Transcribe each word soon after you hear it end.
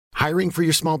Hiring for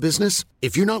your small business?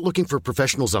 If you're not looking for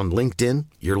professionals on LinkedIn,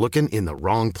 you're looking in the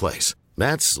wrong place.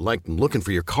 That's like looking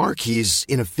for your car keys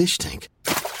in a fish tank.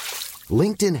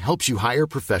 LinkedIn helps you hire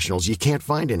professionals you can't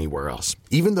find anywhere else,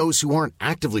 even those who aren't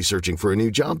actively searching for a new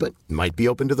job but might be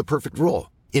open to the perfect role.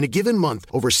 In a given month,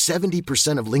 over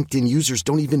 70% of LinkedIn users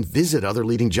don't even visit other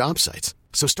leading job sites.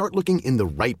 So start looking in the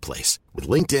right place. With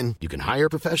LinkedIn, you can hire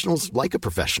professionals like a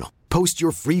professional. Post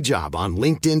your free job on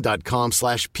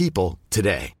linkedin.com/people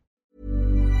today.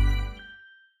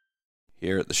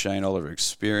 Here at the Shane Oliver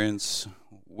Experience,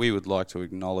 we would like to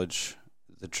acknowledge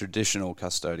the traditional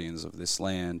custodians of this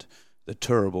land, the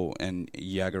Turrbal and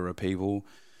Yagara people.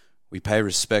 We pay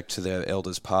respect to their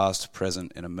elders past,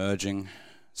 present and emerging.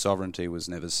 Sovereignty was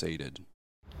never ceded.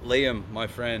 Liam, my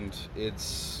friend,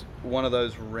 it's one of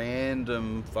those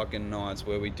random fucking nights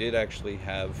where we did actually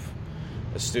have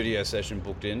a studio session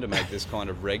booked in to make this kind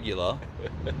of regular,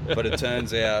 but it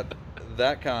turns out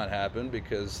that can't happen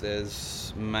because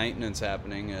there's maintenance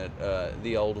happening at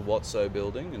the old Watso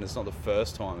building, and it's not the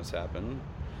first time it's happened.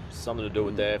 Something to do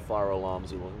with their fire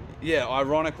alarms, it wasn't? Yeah,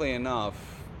 ironically enough,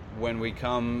 when we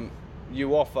come,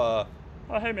 you offer,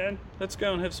 oh, hey man, let's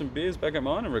go and have some beers back at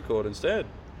mine and record instead.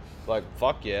 Like,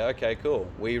 fuck yeah, okay, cool.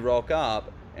 We rock up,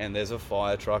 and there's a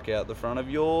fire truck out the front of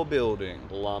your building.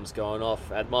 Alarms going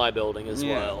off at my building as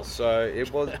well. So it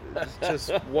was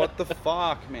just, what the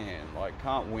fuck, man? Like,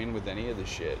 can't win with any of this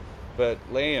shit. But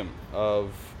Liam,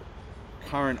 of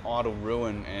current Idle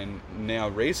Ruin and now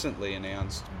recently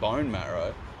announced Bone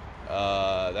Marrow,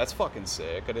 that's fucking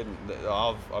sick.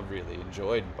 I've really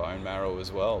enjoyed Bone Marrow as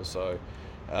well. So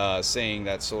seeing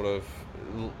that sort of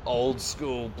old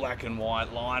school black and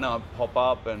white lineup pop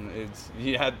up, and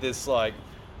you had this, like,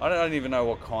 I don't even know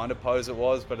what kind of pose it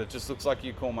was, but it just looks like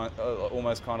you call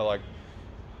almost kind of like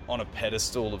on a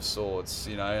pedestal of sorts,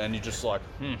 you know, and you're just like,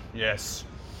 yes,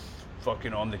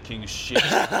 fucking I'm the king of shit.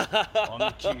 I'm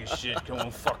the king of shit. Come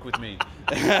on, fuck with me.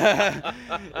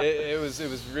 It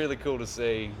was really cool to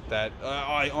see that.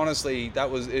 I honestly,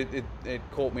 it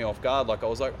caught me off guard. Like, I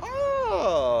was like,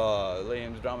 oh,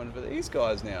 Liam's drumming for these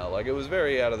guys now. Like, it was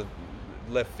very out of the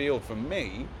left field for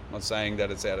me. I'm not saying that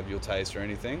it's out of your taste or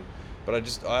anything, but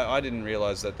I didn't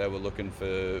realize that they were looking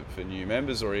for new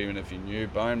members, or even if you knew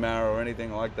Bone Marrow or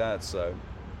anything like that. So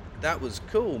that was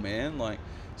cool, man. Like,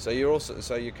 so you're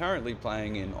currently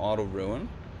playing in Idle Ruin,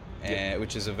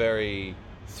 which is a very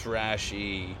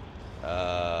thrashy,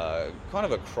 kind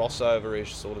of a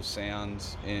crossover-ish sort of sound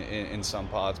in some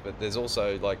parts, but there's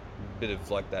also like a bit of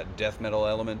like that death metal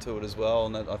element to it as well,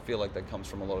 and I feel like that comes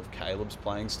from a lot of Caleb's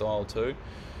playing style too.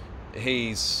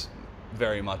 He's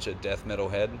very much a death metal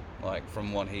head, like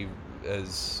from what he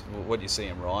is, what you see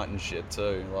him write and shit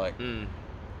too. Like,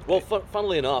 well,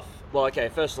 funnily enough, well, okay,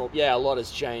 first of all, yeah, a lot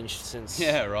has changed since.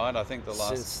 Yeah, right. I think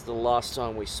since the last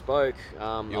time we spoke, you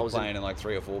were playing in like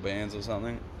 3 or 4 bands or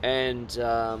something. And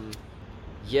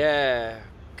yeah,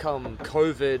 come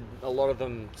COVID, a lot of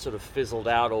them sort of fizzled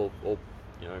out or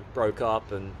you know, broke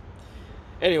up, and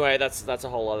anyway, that's a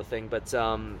whole other thing. But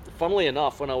funnily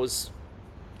enough, when a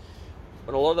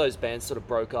lot of those bands sort of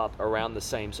broke up around the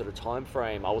same sort of time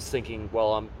frame, I was thinking,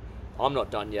 well, I'm not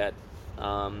done yet,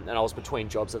 and I was between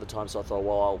jobs at the time, so I thought,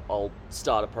 well, I'll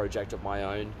start a project of my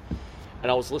own.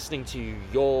 And I was listening to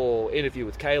your interview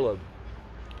with Caleb.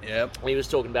 Yep. And he was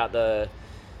talking about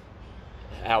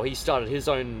how he started his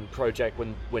own project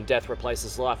when death replaced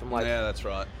his life. I'm like, yeah, that's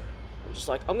right. I'm just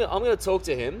like, I'm gonna talk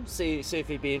to him, see if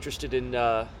he'd be interested in,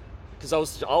 because I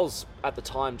was at the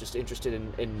time just interested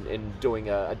in doing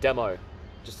a demo,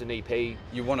 just an EP.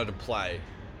 You wanted to play.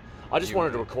 I just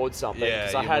wanted to record something,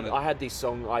 because I had these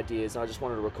song ideas, and I just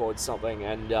wanted to record something.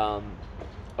 And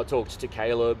I talked to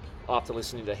Caleb after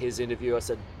listening to his interview. I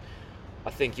said, I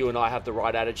think you and I have the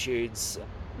right attitudes.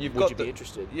 Would you be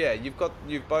interested? Yeah,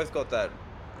 you've both got that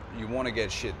you want to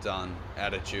get shit done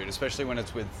attitude, especially when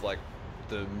it's with like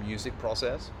the music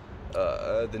process,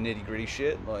 the nitty gritty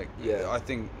shit. Like, yeah, I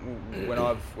think when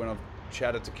I've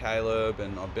chatted to Caleb,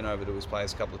 and I've been over to his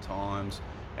place a couple of times,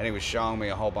 and he was showing me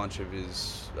a whole bunch of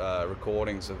his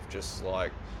recordings of just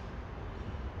like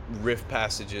riff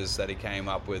passages that he came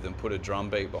up with and put a drum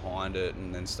beat behind it,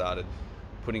 and then started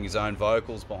putting his own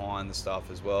vocals behind the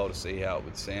stuff as well to see how it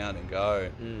would sound and go.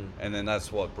 And then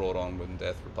that's what brought on When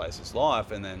Death Replaced His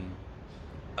Life. And then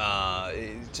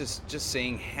just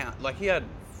seeing how, like, he had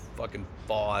fucking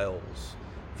files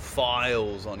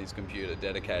on his computer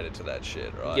dedicated to that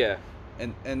shit, right? Yeah.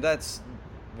 And that's,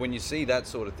 when you see that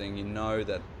sort of thing, you know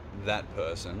that that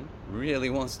person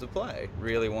really wants to play,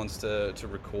 really wants to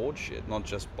record shit, not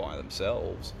just by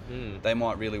themselves. They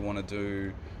might really want to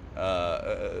do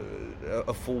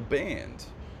a full band.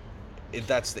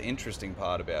 that's the interesting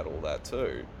part about all that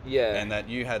too. Yeah. And that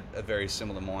you had a very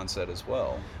similar mindset as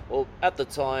well. Well, at the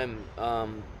time,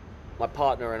 my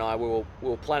partner and I, we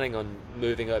were planning on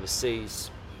moving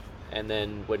overseas, and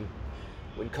then when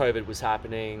COVID was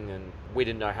happening, and we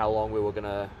didn't know how long we were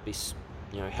gonna be,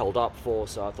 held up for.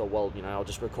 So I thought, well, I'll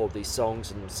just record these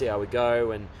songs and see how we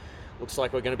go. And looks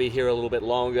like we're going to be here a little bit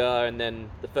longer. And then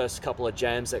the first couple of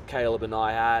jams that Caleb and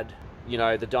I had,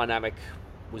 the dynamic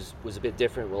was a bit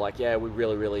different. We're like, yeah, we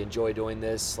really, really enjoy doing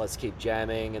this. Let's keep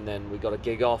jamming. And then we got a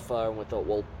gig offer, and we thought,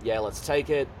 well, yeah, let's take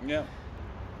it. Yeah.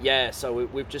 Yeah, so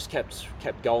we've just kept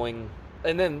going.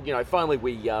 And then, finally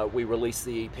we released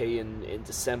the EP in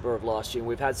December of last year, and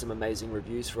we've had some amazing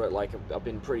reviews for it. Like, I've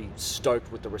been pretty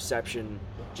stoked with the reception,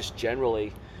 just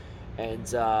generally. And,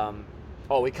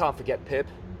 we can't forget Pip.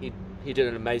 He did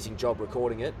an amazing job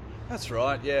recording it. That's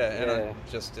right, yeah. And I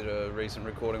just did a recent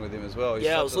recording with him as well.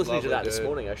 I was listening to that this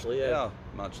morning, actually, yeah.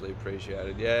 Muchly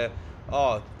appreciated, yeah.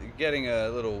 Oh, getting a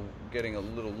little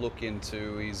look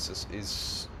into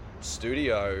his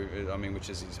studio, which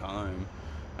is his home.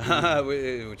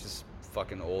 Which is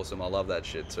fucking awesome. I love that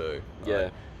shit too. Yeah.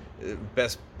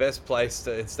 Best place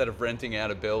to, instead of renting out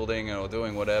a building or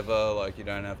doing whatever, like, you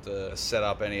don't have to set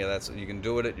up any of that. So you can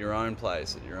do it at your own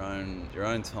place, at your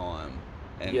own time,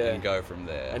 and go from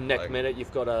there. And next minute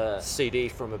you've got a CD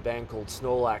from a band called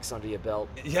Snorlax under your belt.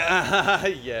 Yeah,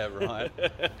 yeah, right.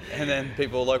 And then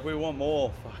people are like, we want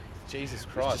more. Fuck, Jesus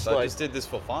Christ! I just did this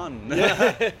for fun.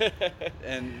 Yeah.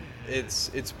 And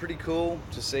it's pretty cool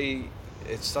to see.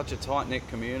 It's such a tight-knit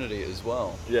community as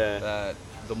well. Yeah. That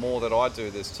the more that I do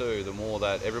this too, the more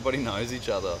that everybody knows each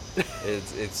other.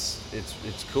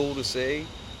 It's cool to see,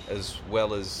 as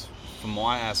well as from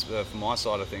my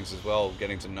side of things as well,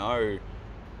 getting to know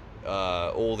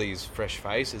all these fresh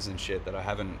faces and shit that I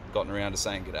haven't gotten around to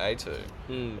saying g'day to.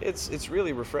 It's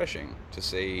really refreshing to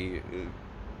see.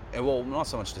 Well, not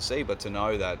so much to see, but to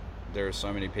know that there are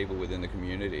so many people within the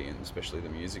community, and especially the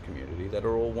music community, that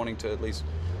are all wanting to at least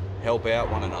help out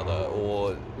one another,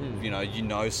 or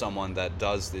someone that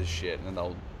does this shit and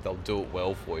they'll do it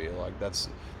well for you. Like, that's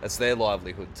their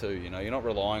livelihood too. You're not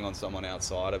relying on someone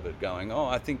outside of it going, oh,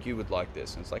 I think you would like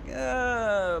this, and it's like,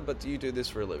 yeah, but do you do this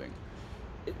for a living?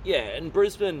 Yeah, and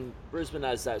Brisbane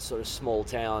has that sort of small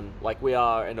town. Like, we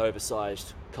are an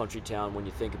oversized country town when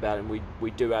you think about it, and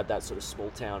we do have that sort of small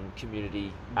town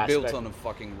community aspect. Built on a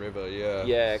fucking river, yeah.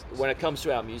 Yeah, when it comes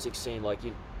to our music scene, like,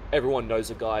 everyone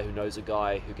knows a guy who knows a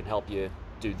guy who can help you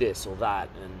do this or that,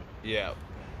 and yeah,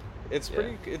 it's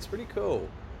pretty cool.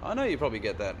 I know you probably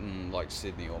get that in like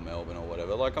Sydney or Melbourne or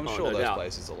whatever. Like, I'm sure those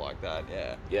places are like that.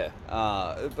 Yeah.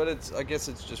 But I guess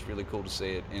it's just really cool to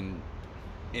see it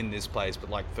in this place, but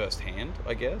like firsthand,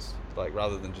 I guess. Like,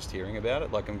 rather than just hearing about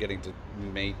it. Like, I'm getting to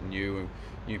meet new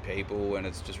people, and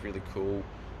it's just really cool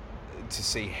to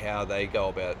see how they go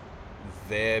about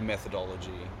their methodology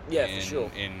for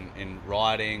sure. in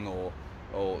writing or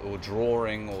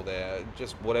drawing, or their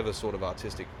just whatever sort of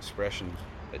artistic expression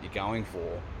that you're going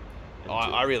for.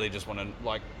 I really just want to,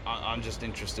 like, I'm just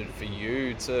interested for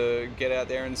you to get out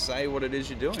there and say what it is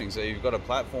you're doing, so you've got a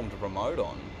platform to promote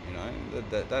on.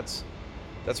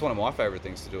 That's one of my favorite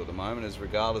things to do at the moment, is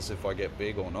regardless if I get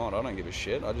big or not, I don't give a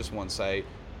shit. I just want to say,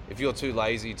 if you're too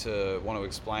lazy to want to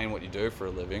explain what you do for a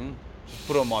living,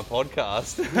 put on my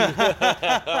podcast.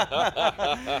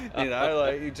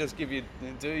 Like, you just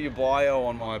do your bio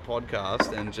on my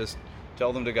podcast and just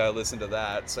tell them to go listen to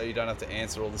that, so you don't have to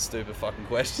answer all the stupid fucking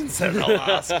questions that I'll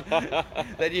ask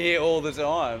that you hear all the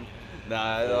time.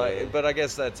 No, but I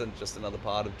guess that's just another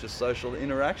part of just social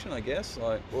interaction, I guess.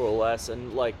 Like, more or less.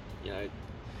 And like,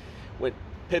 when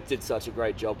Pip did such a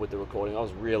great job with the recording, I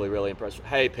was really, really impressed.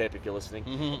 Hey, Pip, if you're listening.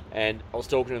 Mm-hmm. And I was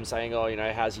talking to him saying,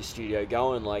 how's your studio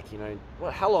going? Like,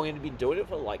 how long had you been doing it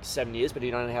for? Like 7 years, but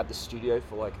he'd only had the studio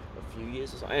for like a few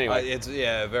years or something. Anyway. It's,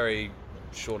 a very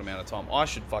short amount of time. I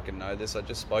should fucking know this. I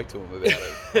just spoke to him about it,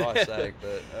 for Christ's sake.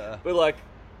 But like,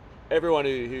 everyone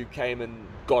who came and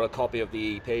got a copy of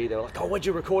the EP, they were like, oh, where'd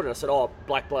you record it? I said,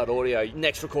 Black Blood Audio.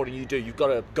 Next recording you do, you've got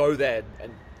to go there.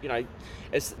 And,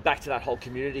 it's back to that whole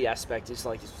community aspect. It's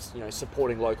like,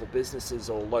 supporting local businesses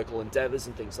or local endeavors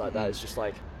and things like that. It's just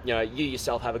like, you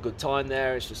yourself have a good time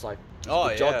there. It's just like,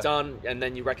 job done, and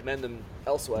then you recommend them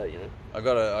elsewhere. I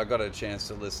got a chance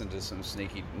to listen to some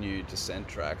sneaky new Descent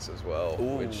tracks as well,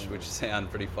 which sound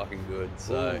pretty fucking good.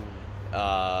 So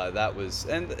That was,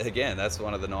 and again, that's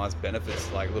one of the nice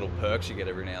benefits, like little perks you get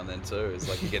every now and then too. Is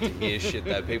like you get to hear shit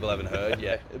that people haven't heard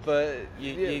yet. But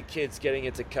you kids getting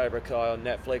into Cobra Kai on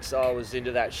Netflix. I was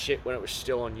into that shit when it was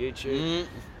still on YouTube.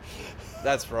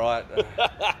 That's right.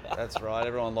 That's right.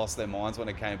 Everyone lost their minds when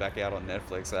it came back out on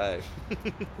Netflix. Hey,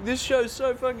 this show's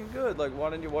so fucking good. Like, why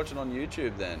didn't you watch it on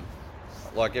YouTube then?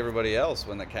 Like everybody else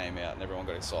when it came out and everyone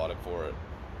got excited for it.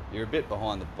 You're a bit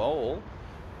behind the ball,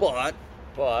 but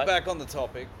back on the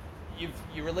topic,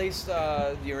 you released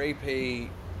your EP. It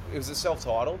was a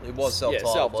self-titled. It was self-titled.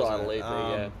 Yeah, self-titled wasn't it?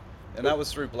 EP. Yeah, and that was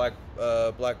through Black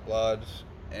Blood.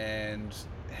 And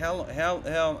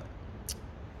how?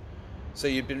 So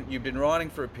you've been writing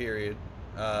for a period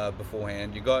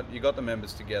beforehand. You got the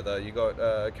members together. You got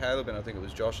Caleb and I think it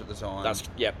was Josh at the time.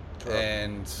 Correct.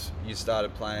 And you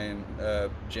started playing,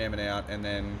 jamming out, and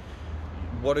then.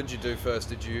 What did you do first?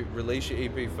 Did you release your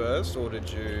EP first, or did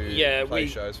you play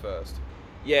shows first?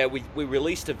 Yeah, we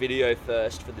released a video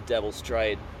first for The Devil's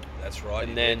Trade. That's right.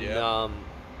 And then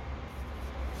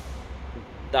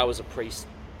that was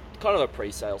kind of a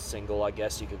pre-sale single, I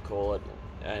guess you could call it.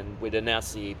 And we'd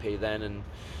announced the EP then,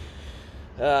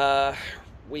 and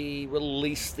we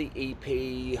released the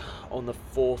EP on the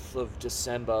 4th of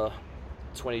December.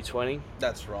 2020.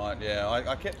 That's right. Yeah,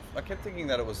 I kept thinking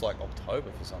that it was like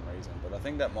October for some reason, but I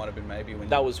think that might have been maybe when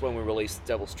that was when we released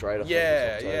Devil's Trade. I think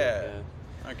it was yeah.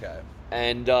 Okay.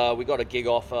 And we got a gig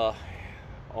offer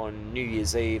on New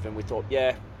Year's Eve, and we thought,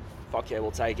 fuck yeah,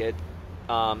 we'll take it.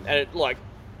 And it, like,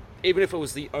 even if it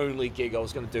was the only gig I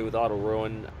was going to do with Idle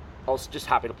Ruin, I was just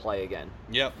happy to play again.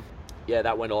 Yep. Yeah,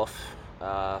 that went off.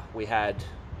 We had,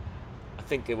 I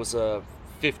think it was a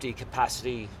 50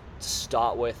 capacity to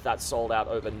start with. That sold out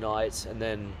overnight, and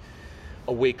then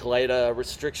a week later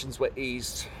restrictions were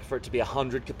eased for it to be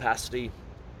 100 capacity.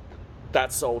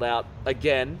 That sold out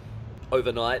again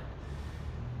overnight,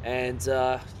 and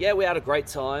we had a great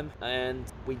time. And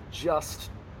we just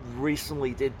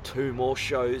recently did 2 more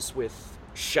shows with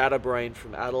Shatterbrain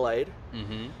from Adelaide.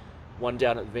 One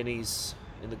down at Vinnie's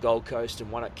in the Gold Coast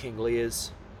and one at King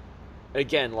Lear's.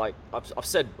 Again, like I've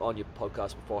said on your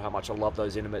podcast before how much I love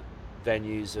those intimate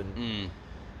venues, and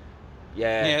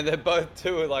they're both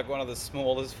two like one of the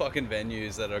smallest fucking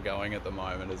venues that are going at the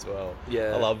moment as well.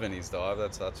 I love Vinnie's Dive.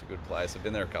 That's such a good place. I've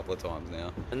been there a couple of times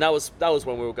now. And that was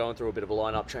when we were going through a bit of a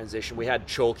lineup transition. We had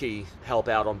Chalky help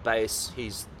out on bass.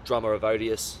 He's drummer of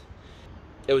Odious.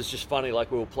 It was just funny,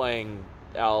 like we were playing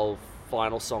our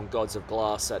final song Gods of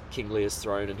Glass at King Lear's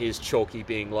Throne, and here's Chalky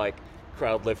being like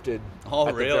crowd lifted at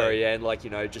the very end, like, you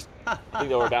know, just I think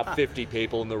there were about 50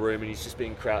 people in the room and he's just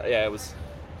being it was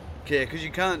because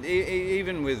you can't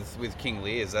even with King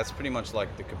Lear's, that's pretty much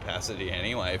like the capacity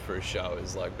anyway for a show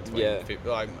is like between 50,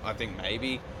 like I think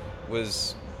maybe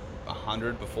was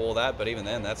 100 before that, but even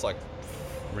then that's like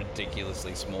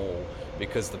ridiculously small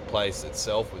because the place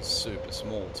itself was super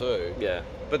small too.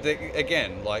 But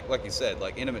again, like you said,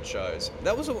 like intimate shows.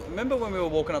 Remember when we were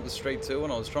walking up the street too,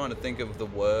 and I was trying to think of the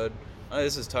word. Oh,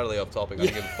 this is totally off topic. I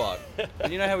don't give a fuck.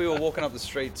 But you know how we were walking up the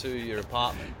street to your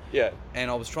apartment? Yeah.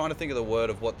 And I was trying to think of the word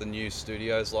of what the new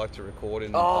studios like to record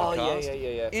in the podcast.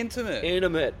 Yeah.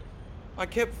 Intimate. I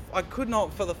could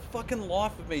not for the fucking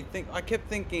life of me I kept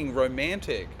thinking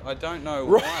romantic. I don't know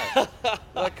why.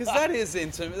 Like, because that is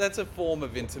intimate. That's a form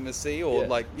of intimacy, or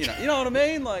like, you know what I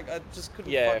mean? Like, I just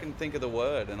couldn't fucking think of the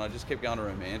word, and I just kept going to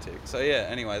romantic. So yeah.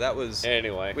 Anyway, that was.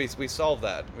 Anyway. We solved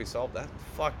that.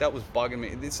 Fuck, that was bugging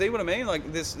me. See what I mean?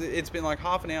 Like this, it's been like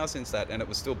half an hour since that, and it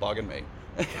was still bugging me.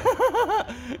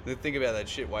 I think about that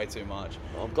shit way too much.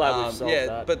 Well, I'm glad we solved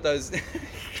that. But those.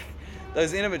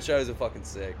 Those intimate shows are fucking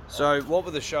sick. So, what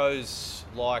were the shows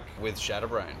like with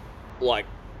Shatterbrain? Like,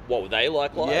 what were they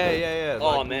like? Yeah.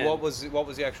 Oh, like, man. What was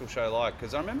the actual show like?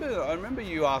 Because I remember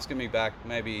you asking me back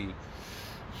maybe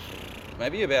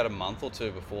about a month or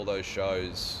two before those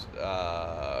shows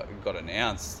got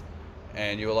announced,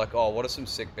 and you were like, "Oh, what are some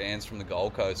sick bands from the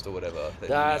Gold Coast or whatever?"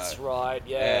 That's right.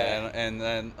 Yeah. And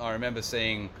then I remember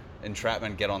seeing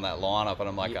Entrapment get on that lineup, and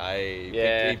I'm like,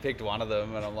 he picked one of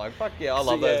them, and I'm like, fuck yeah, I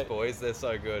love those boys, they're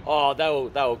so good. Oh,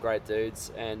 they were great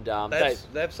dudes, and they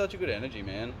have such a good energy,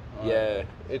 man. Yeah,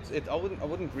 I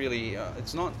wouldn't really.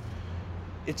 It's not.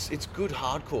 It's good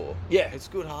hardcore. Yeah, it's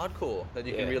good hardcore that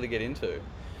you can really get into.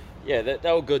 Yeah,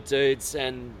 they were good dudes,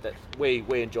 and we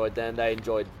enjoyed them. They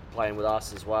enjoyed playing with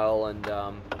us as well, and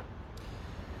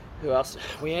who else?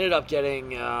 We ended up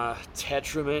getting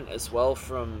Tetrament as well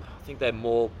from, I think they're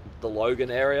more the Logan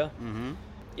area. Mm-hmm.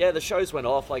 Yeah, the shows went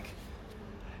off, like...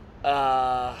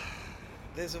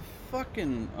 There's a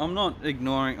fucking... I'm not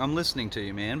ignoring... I'm listening to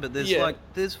you, man, but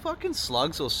there's fucking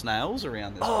slugs or snails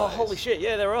around this place. Holy shit,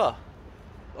 yeah, there are.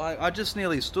 I just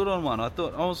nearly stood on one. I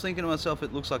was thinking to myself,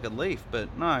 it looks like a leaf,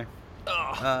 but no.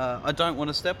 I don't want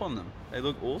to step on them. They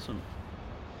look awesome.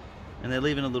 And they're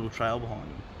leaving a little trail behind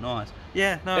them. Nice.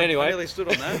 Yeah, no, Anyway. I nearly stood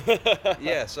on that.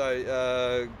 Yeah,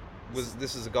 so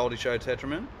this is a Goldie Show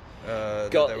Tetramin?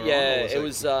 It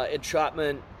was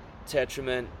Entrapment,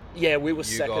 Tetrament. Yeah, we were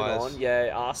second guys. on.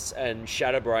 Yeah, us and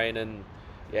Shatterbrain, and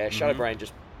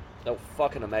Shatterbrain they were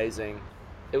fucking amazing.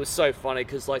 It was so funny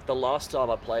because like the last time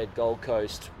I played Gold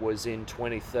Coast was in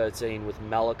 2013 with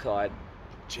Malachite.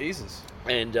 Jesus.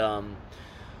 And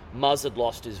Muzz had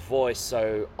lost his voice,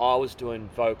 so I was doing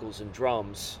vocals and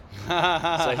drums.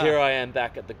 So here I am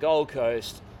back at the Gold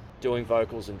Coast doing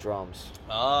vocals and drums.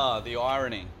 Ah, the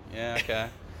irony. Yeah, okay.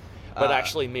 But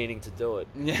actually meaning to do it.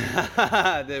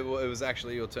 Yeah, it was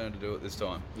actually your turn to do it this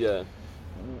time. Yeah.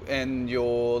 And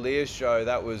your Lear show,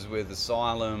 that was with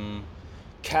Asylum.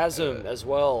 Chasm as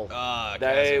well. Chasm,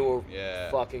 They were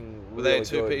fucking really Were they a good.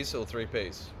 two-piece or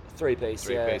three-piece? Three-piece,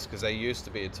 yeah. Three-piece, because they used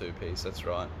to be a two-piece, that's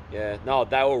right. Yeah, no,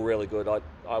 they were really good.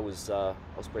 I was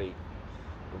pretty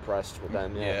impressed with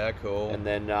them, yeah. Yeah, cool. And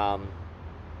then,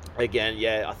 again,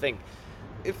 yeah, I think...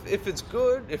 If it's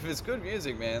good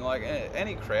music, man, like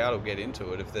any crowd will get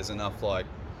into it if there's enough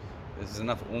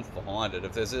oomph behind it.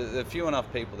 If there's a few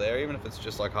enough people there, even if it's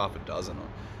just like half a dozen,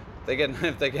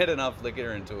 if they get enough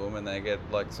liquor into them and they get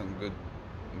like some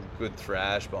good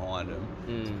thrash behind them,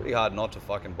 it's pretty hard not to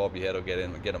fucking bob your head or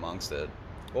get amongst it.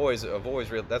 I've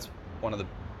always real that's one of the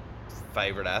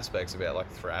favorite aspects about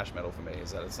like thrash metal for me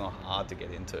is that it's not hard to get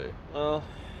into.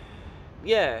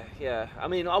 Yeah. I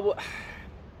mean, I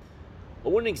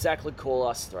wouldn't exactly call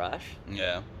us thrash.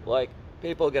 Yeah. Like,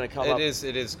 people are going to come up...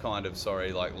 It is kind of,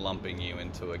 like, lumping you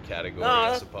into a category,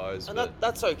 I suppose. And but...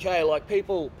 that's okay. Like,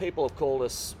 people have called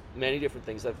us many different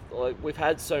things. We've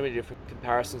had so many different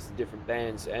comparisons to different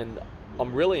bands, and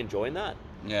I'm really enjoying that.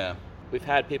 Yeah. We've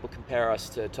had people compare us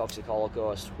to Toxic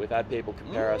Holocaust. We've had people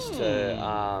compare us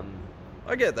to...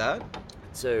 I get that.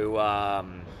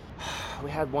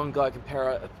 We had one guy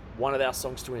compare one of our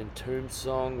songs to an Entombed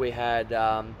song. We had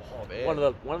one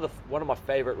of my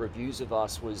favorite reviews of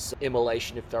us was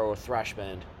Immolation if they were a thrash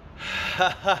band.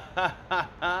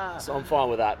 So I'm fine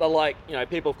with that. But like, you know,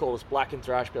 people call us black and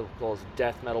thrash, people call us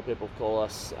death metal, people call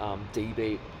us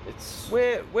D-beat. It's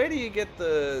where do you get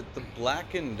the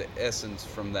blackened essence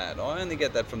from that? I only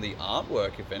get that from the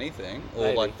artwork, if anything, or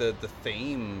maybe. like the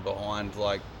theme behind,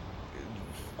 like,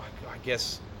 I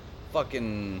guess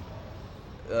fucking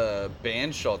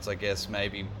band shots, I guess,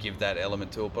 maybe give that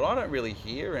element to it, but I don't really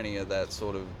hear any of that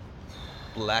sort of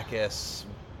black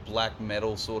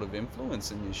metal sort of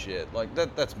influence in your shit. Like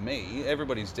that's me.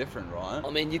 Everybody's different, right? I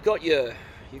mean, you got your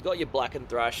black and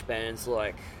thrash bands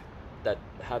like that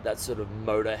have that sort of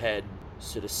Motorhead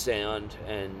sort of sound,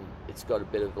 and it's got a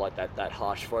bit of like that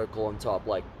harsh vocal on top.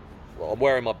 Like, well, I'm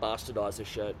wearing my Bastardizer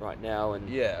shirt right now, and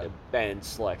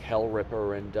bands like Hell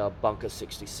Ripper and Bunker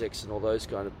 66 and all those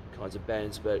kinds of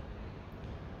bands. But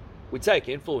we take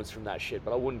influence from that shit,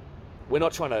 but we're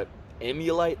not trying to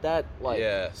emulate that, like,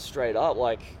 straight up.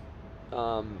 Like,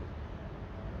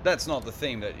 that's not the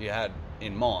theme that you had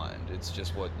in mind. It's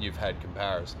just what you've had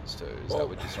comparisons to. Is that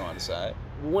what you're trying to say?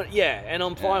 And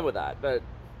I'm fine with that. But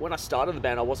when I started the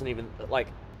band, I wasn't even like,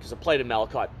 because I played in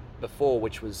Malachite before,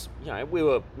 which was, you know, we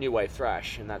were new wave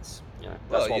thrash, and that's, you know,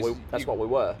 that's what we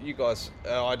were. You guys,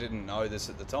 I didn't know this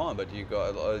at the time, but you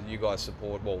guys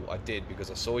support. Well, I did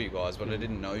because I saw you guys, but I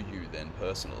didn't know you then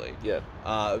personally. Yeah.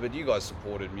 But you guys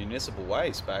supported Municipal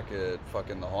Waste back at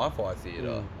fucking the Hi-Fi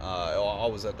Theatre. I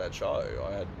was at that show.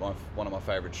 I had one of my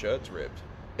favourite shirts ripped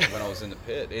when I was in the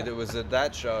pit. Either it was at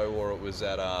that show or it was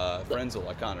at Frenzel.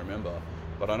 I can't remember.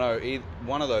 But I know either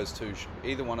one of those two shows,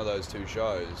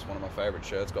 one of my favourite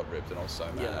shirts got ripped, and I was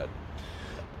so mad.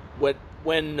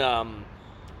 When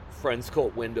friends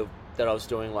caught wind of that I was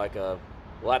doing like at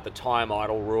the time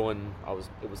Idle Ruin,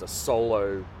 it was a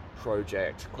solo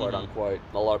project, quote unquote.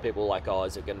 A lot of people were like, oh,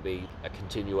 is it going to be a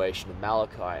continuation of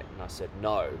Malachite? And I said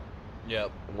no.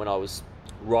 Yep. And when I was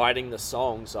writing the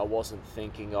songs, I wasn't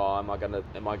thinking, oh, am I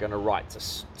gonna write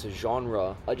to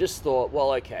genre? I just thought,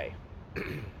 well, okay.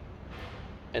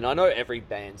 And I know every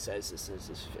band says this.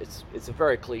 It's a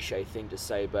very cliche thing to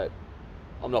say, but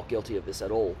I'm not guilty of this at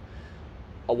all.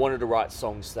 I wanted to write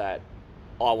songs that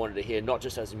I wanted to hear, not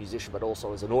just as a musician, but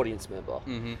also as an audience member.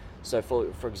 Mm-hmm. So,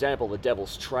 for example, The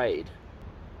Devil's Trade.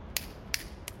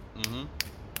 Mm-hmm.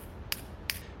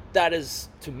 That is,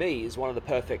 to me, is one of the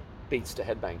perfect beats to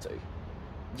headbang to.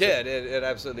 Yeah, it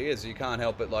absolutely is. You can't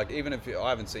help it. Like, even if I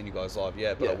haven't seen you guys live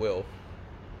yet, but I will.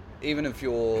 Even if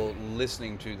you're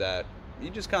listening to that you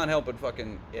just can't help but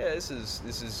fucking, this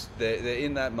is they're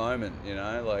in that moment, you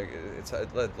know, like it's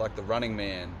like the Running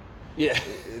Man. Yeah.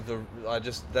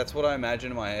 That's what I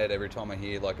imagine in my head every time I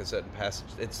hear like a certain passage.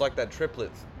 It's like that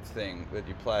triplet thing that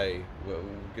you play with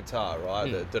guitar,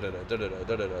 right? The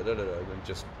da-da-da-da-da-da-da-da-da-da, and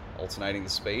just alternating the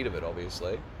speed of it,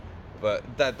 obviously. But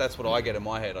that's what I get in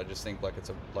my head. I just think like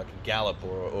it's like a gallop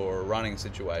or a running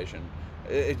situation.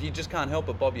 You just can't help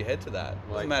but bob your head to that.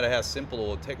 Doesn't matter how simple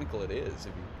or technical it is.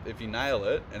 If you nail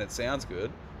it and it sounds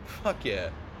good, fuck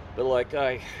yeah. But like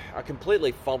I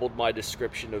completely fumbled my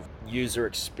description of user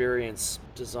experience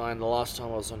design the last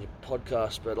time I was on your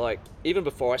podcast. But like even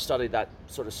before I studied that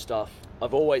sort of stuff,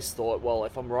 I've always thought, well,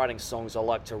 if I'm writing songs, I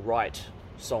like to write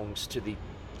songs to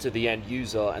the end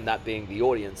user, and that being the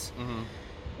audience. Mm-hmm.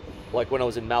 Like when I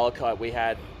was in Malachite, we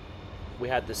had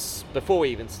this, before we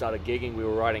even started gigging, we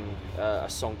were writing a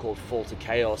song called Fall to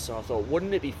Chaos, and I thought,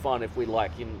 wouldn't it be fun if we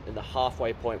like in the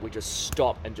halfway point we just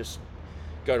stop and just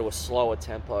go to a slower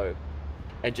tempo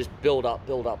and just build up,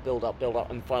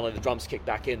 and finally the drums kick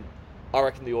back in. I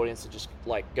reckon the audience are just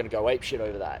like going to go apeshit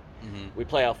over that. Mm-hmm. We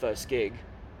play our first gig,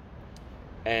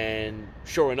 and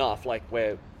sure enough, like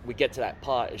where we get to that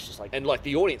part, it's just like, and like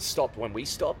the audience stopped when we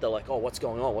stopped. They're like, oh, what's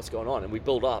going on? And we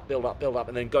build up,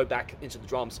 and then go back into the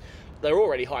drums. They're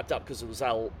already hyped up because it was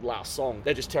our last song.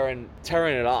 They're just tearing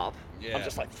it up. Yeah. I'm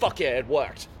just like, fuck yeah, it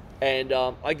worked. And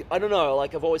I don't know,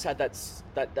 like I've always had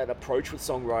that approach with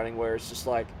songwriting where it's just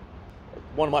like,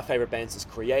 one of my favorite bands is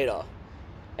Creator,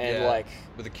 and like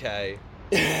with a K.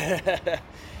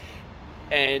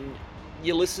 And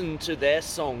you listen to their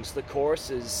songs, the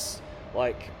choruses,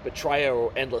 like Betrayer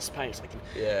or Endless Pain. It's like,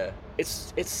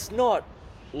 it's not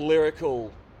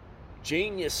lyrical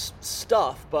genius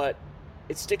stuff, but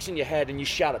it sticks in your head and you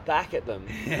shout it back at them.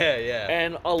 Yeah.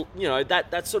 And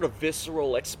that sort of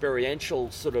visceral,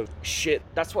 experiential sort of shit.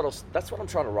 That's what I'm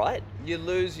trying to write. You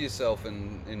lose yourself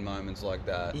in moments like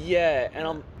that. Yeah,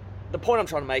 and the point I'm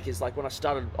trying to make is like when I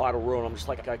started Idle Ruin, I'm just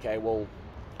like, okay, well,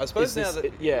 I suppose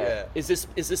is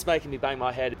this making me bang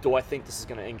my head? Do I think this is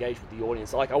going to engage with the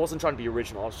audience? Like I wasn't trying to be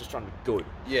original. I was just trying to be good.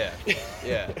 Yeah.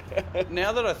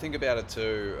 Now that I think about it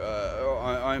too,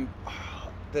 I'm.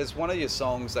 There's one of your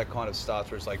songs that kind of starts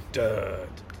where it's like fucking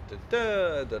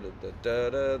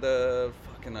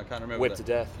I can't remember. Whipped to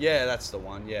Death. Yeah, that's the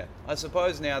one. Yeah, I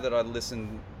suppose now that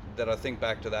I think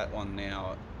back to that one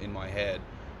now in my head,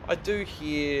 I do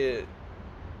hear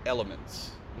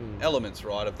elements,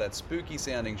 right, of that spooky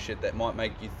sounding shit that might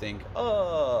make you think,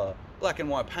 oh, black and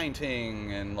white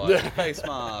painting and like face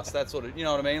mask, that sort of, you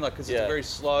know what I mean? Like, because it's a very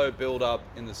slow build up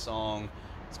in the song.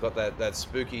 It's got that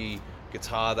spooky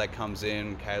guitar that comes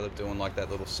in, Caleb doing like that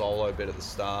little solo bit at the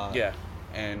start. Yeah.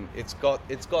 And it's got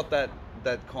that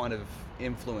kind of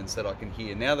influence that I can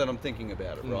hear now that I'm thinking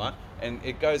about it, right? And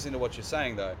it goes into what you're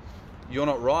saying though. You're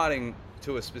not writing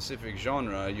to a specific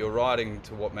genre, you're writing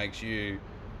to what makes you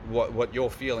what you're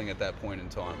feeling at that point in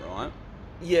time, right?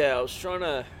 Yeah, I was trying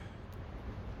to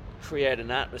create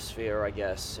an atmosphere, I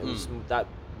guess. It was that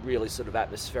really sort of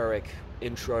atmospheric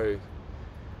intro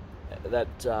that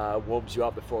warms you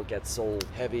up before it gets all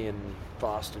heavy and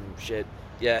fast and shit.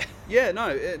 Yeah. Yeah,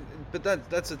 no, but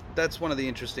that's one of the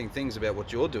interesting things about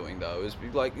what you're doing though, is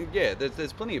like,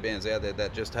 there's plenty of bands out there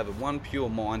that just have one pure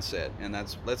mindset, and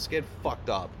that's let's get fucked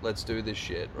up, let's do this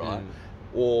shit, right?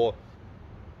 Or,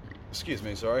 excuse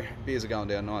me, sorry, beers are going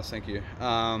down nice, thank you.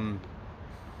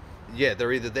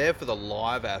 They're either there for the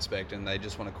live aspect and they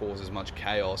just want to cause as much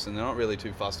chaos, and they're not really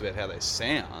too fussed about how they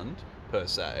sound per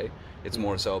se. It's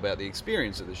more so about the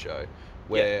experience of the show,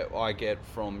 where I get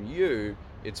from you,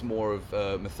 it's more of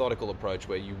a methodical approach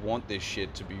where you want this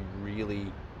shit to be really,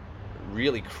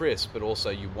 really crisp, but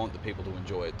also you want the people to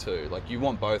enjoy it too. Like, you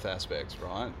want both aspects,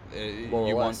 right?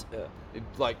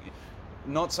 Like,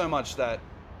 not so much that,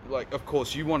 like, of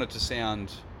course you want it to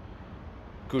sound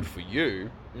good for you,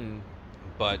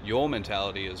 but your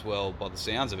mentality as well, by the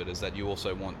sounds of it, is that you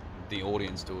also want the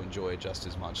audience to enjoy it just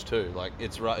as much too. Like,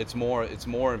 it's more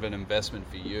of an investment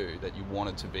for you, that you want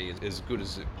it to be as good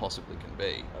as it possibly can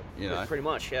be, you know? Pretty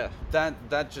much, yeah.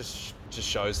 That just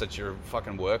shows that you're a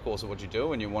fucking workhorse at what you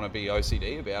do, and you want to be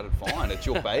OCD about it. Fine, it's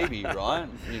your baby, right?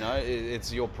 You know,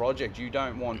 it's your project. You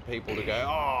don't want people to go,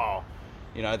 oh,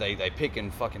 you know, they pick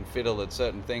and fucking fiddle at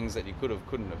certain things that you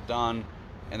couldn't have done,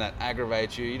 and that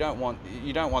aggravates you. You don't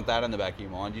want that in the back of your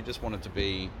mind. You just want it to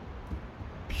be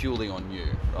purely on you,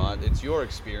 right? It's your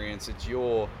experience, it's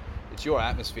your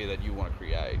atmosphere that you want to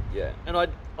create. Yeah, and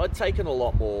I'd taken a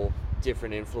lot more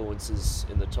different influences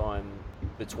in the time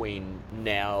between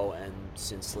now and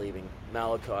since leaving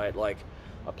Malachite. Like,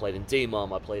 I played in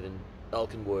D-Mum, I played in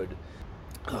Elkinwood.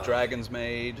 Dragon's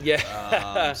Mead.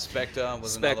 Yeah. Spectre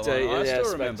was Spectre, another one. I yeah,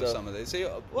 still remember Spectre. some of these. See,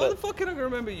 why the fuck can I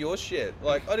remember your shit?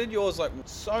 Like, I did yours like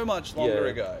so much longer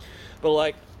ago. But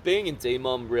like, being in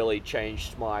D-Mum really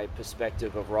changed my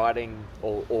perspective of writing,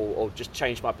 or just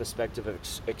changed my perspective of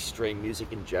extreme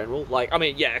music in general. Like, I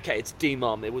mean, yeah, okay, it's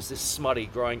D-Mum. It was this smutty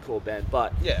grindcore band,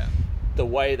 but Yeah. the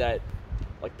way that,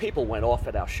 like, people went off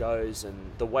at our shows,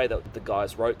 and the way that the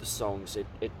guys wrote the songs,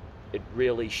 it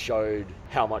really showed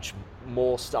how much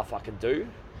more stuff I can do.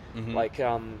 Mm-hmm. Like,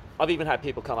 I've even had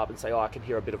people come up and say, oh, I can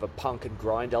hear a bit of a punk and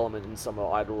grind element in some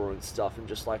of Idle and stuff, and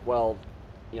just like, well,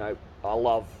 you know, I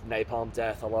love Napalm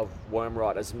Death, I love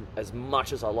Wormrot as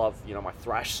much as I love, you know, my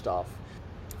thrash stuff.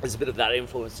 There's a bit of that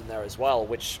influence in there as well,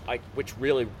 which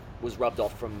really was rubbed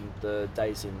off from the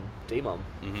days in D-Mum.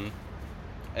 Mm-hmm.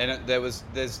 And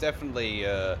there's definitely,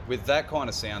 with that kind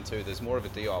of sound too, there's more of a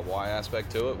DIY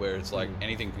aspect to it, where it's like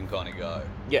anything can kind of go.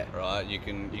 Yeah. Right?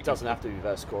 It doesn't have to be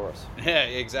verse chorus. Yeah,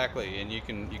 exactly. And you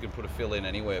can put a fill in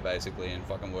anywhere, basically, and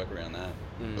fucking work around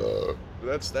that.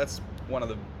 That's one of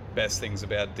the best things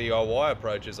about DIY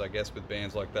approaches, I guess, with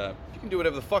bands like that. You can do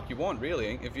whatever the fuck you want,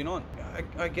 really. If you're not,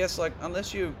 I guess, like,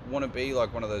 unless you want to be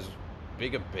like one of those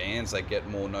bigger bands that get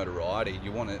more notoriety,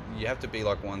 you have to be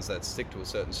like ones that stick to a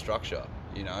certain structure,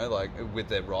 you know, like with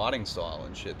their writing style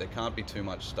and shit. There can't be too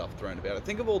much stuff thrown about it.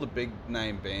 Think of all the big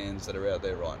name bands that are out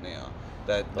there right now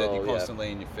that you're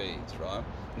constantly in your feeds, right?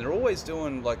 And they're always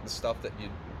doing like the stuff that you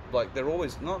like. They're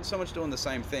always not so much doing the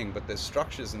same thing, but their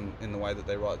structures in the way that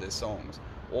they write their songs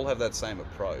all have that same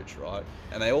approach, right?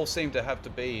 And they all seem to have to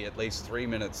be at least 3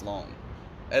 minutes long.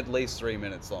 At least 3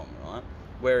 minutes long, right?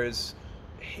 Whereas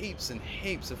heaps and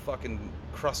heaps of fucking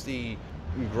crusty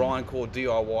grindcore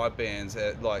DIY bands,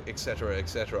 like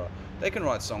etc., they can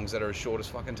write songs that are as short as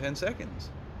fucking 10 seconds,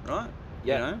 right?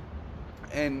 Yeah. You know?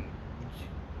 And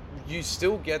you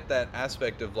still get that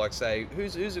aspect of, like, say,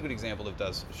 who's a good example that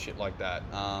does shit like that?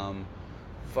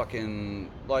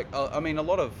 Fucking, like, I mean, a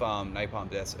lot of Napalm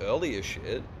Death's earlier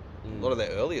shit, a lot of their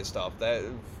earlier stuff,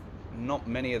 not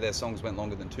many of their songs went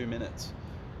longer than 2 minutes,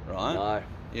 right? No.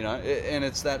 You know, and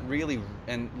it's that really,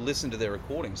 and listen to their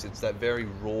recordings, it's that very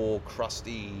raw,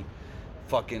 crusty,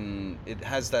 fucking, it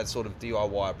has that sort of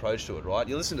DIY approach to it, right?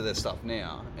 You listen to their stuff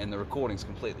now, and the recording's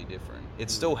completely different. It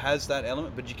still has that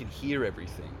element, but you can hear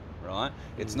everything, right?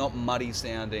 It's not muddy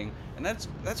sounding, and that's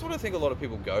what I think a lot of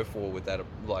people go for with that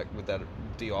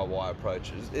DIY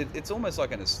approach. It's almost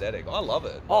like an aesthetic. I love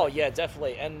it. Oh yeah,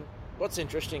 definitely. And what's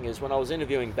interesting is when I was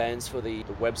interviewing bands for the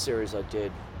web series I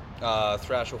did,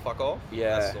 Thrash or Fuck Off?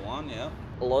 Yeah. That's the one, yeah.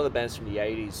 A lot of the bands from the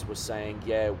 80s were saying,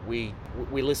 yeah, we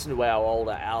listen to our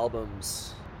older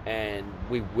albums and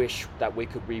we wish that we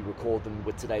could re-record them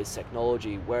with today's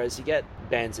technology. Whereas you get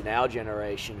bands in our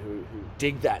generation who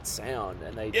dig that sound,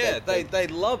 and they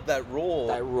love that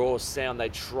raw sound. They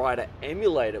try to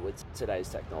emulate it with today's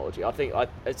technology. I think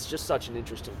it's just such an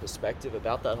interesting perspective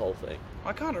about that whole thing.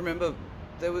 I can't remember.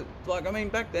 There was, like, I mean,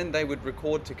 back then they would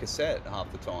record to cassette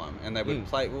half the time, and they would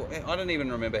play. Well, I don't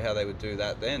even remember how they would do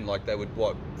that then. Like, they would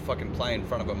fucking play in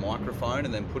front of a microphone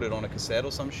and then put it on a cassette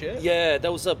or some shit. Yeah,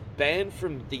 there was a band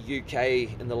from the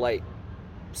UK in the late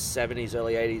 70s,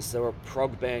 early 80s. They were a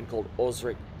prog band called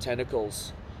Osric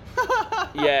Tentacles.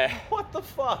 Yeah. What the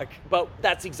fuck? But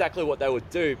that's exactly what they would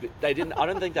do. But they didn't. I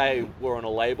don't think they were on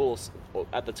a label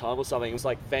at the time or something. It was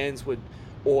like fans would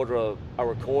order a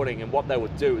recording, and what they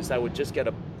would do is they would just get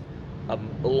a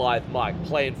live mic,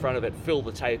 play in front of it, fill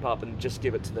the tape up, and just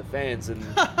give it to the fans. And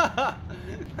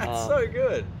that's so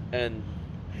good. And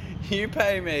you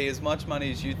pay me as much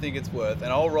money as you think it's worth,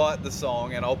 and I'll write the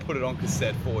song and I'll put it on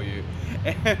cassette for you.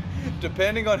 And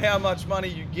depending on how much money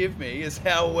you give me is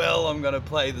how well I'm going to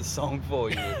play the song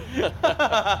for you.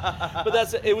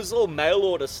 But it was all mail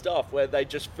order stuff where they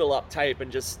just fill up tape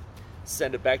and just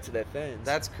send it back to their fans.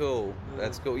 That's cool.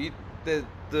 That's cool.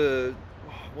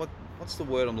 What's the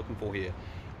word I'm looking for here?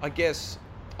 I guess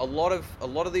a lot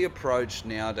of the approach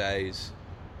nowadays,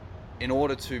 in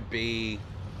order to be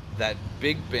that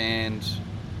big band,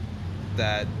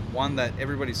 that one that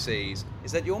everybody sees,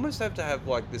 is that you almost have to have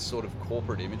like this sort of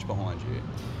corporate image behind you.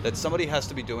 That somebody has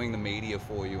to be doing the media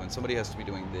for you, and somebody has to be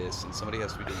doing this, and somebody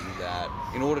has to be doing that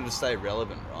in order to stay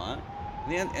relevant, right?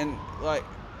 And like,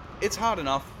 it's hard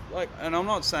enough. Like, and I'm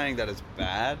not saying that it's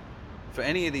bad for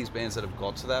any of these bands that have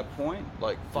got to that point.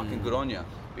 Like, fucking good on you,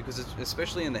 because it's,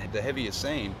 especially in the heavier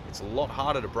scene, it's a lot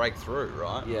harder to break through,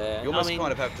 right? Yeah, you almost kind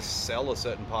of have to sell a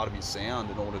certain part of your sound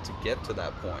in order to get to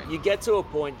that point. You get to a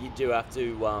point you do have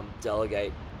to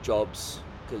delegate jobs,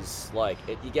 because like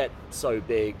you get so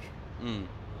big.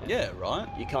 Yeah, right.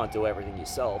 You can't do everything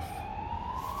yourself.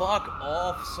 Fuck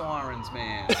off, Sirens,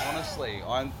 man. Honestly,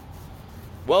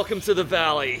 Welcome to the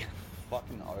valley.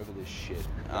 Fucking over this shit.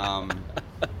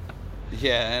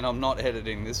 Yeah, and I'm not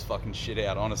editing this fucking shit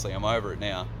out. Honestly, I'm over it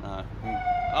now.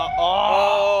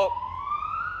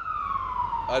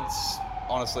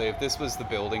 Honestly, if this was the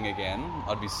building again,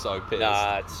 I'd be so pissed.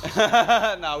 Nah, it's...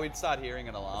 No, we'd start hearing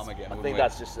an alarm again. I think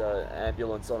that's just an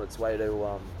ambulance on its way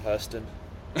to Hurston.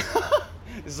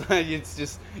 It's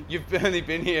just, you've only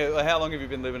been here, how long have you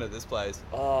been living at this place?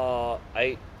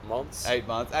 8 months. 8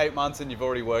 months. 8 months, and you've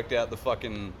already worked out the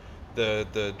fucking,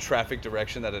 the traffic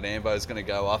direction that an ambo is going to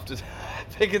go after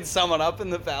picking someone up in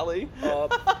the valley.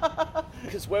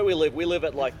 Because where we live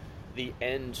at like the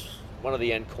end, one of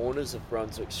the end corners of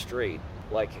Brunswick Street.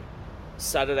 Like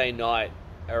Saturday night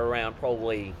around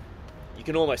probably, you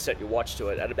can almost set your watch to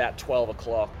it, at about 12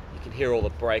 o'clock, you can hear all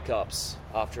the breakups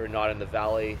after a night in the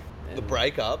valley. The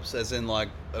breakups, as in like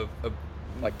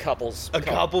like couples. A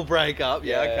couple breakup,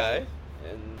 yeah, okay.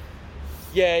 And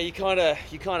yeah, you kind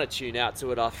of tune out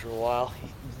to it after a while.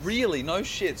 Really? No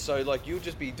shit. So like you'll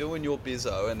just be doing your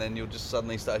bizzo and then you'll just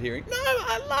suddenly start hearing, "No,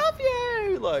 I love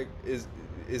you." Like is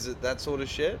it that sort of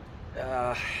shit?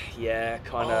 Yeah,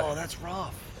 kind of. Oh, that's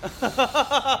rough.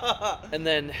 and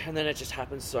then it just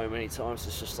happens so many times.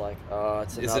 It's just like,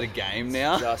 it's another, is it a game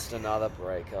now? Just another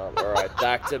breakup. All right,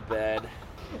 back to bed.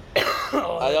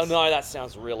 I know that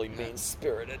sounds really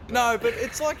mean-spirited. No, but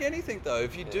it's like anything though.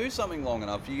 If you do something long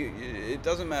enough, it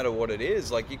doesn't matter what it is.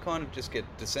 Like you kind of just get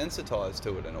desensitized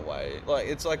to it in a way. Like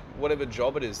it's like whatever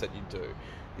job it is that you do.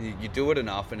 You do it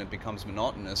enough and it becomes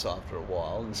monotonous after a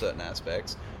while in certain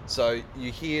aspects. So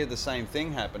you hear the same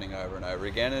thing happening over and over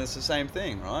again, and it's the same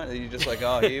thing, right? You're just like,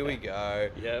 oh, here we go.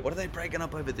 Yep. What are they breaking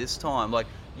up over this time? Like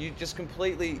you just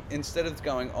completely, instead of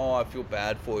going, oh, I feel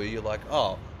bad for you, you're like,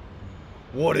 oh,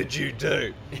 what did you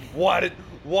do? Why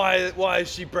is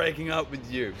she breaking up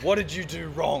with you? What did you do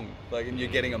wrong? Like, and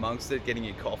you're getting amongst it, getting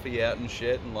your coffee out and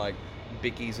shit, and like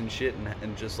bickies and shit,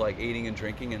 and just like eating and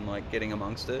drinking and like getting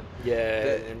amongst it.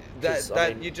 Yeah,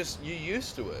 you're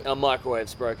used to it. Our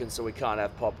microwave's broken, so we can't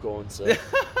have popcorn. So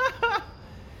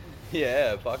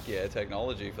yeah, fuck yeah,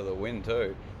 technology for the win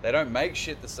too. They don't make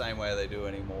shit the same way they do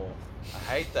anymore. I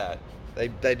hate that.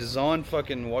 They design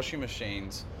fucking washing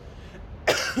machines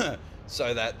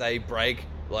so that they break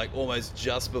like almost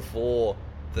just before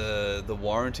the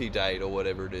warranty date or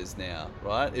whatever it is now,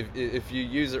 right? If you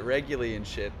use it regularly and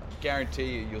shit, I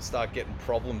guarantee you'll start getting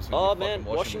problems with your fucking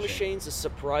washing machines are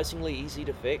surprisingly easy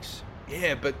to fix.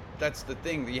 Yeah, but that's the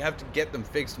thing. You have to get them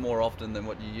fixed more often than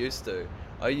what you used to.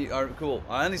 Cool.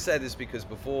 I only say this because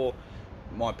before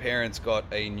my parents got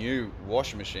a new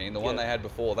washing machine, the one they had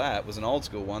before that was an old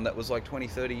school one that was like 20,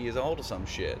 30 years old or some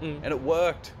shit. And it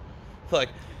worked. Like,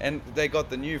 and they got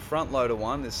the new front loader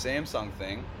one, this Samsung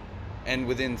thing, and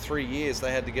within 3 years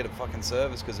they had to get it fucking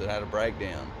serviced because it had a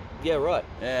breakdown. Yeah, right.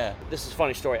 Yeah. This is a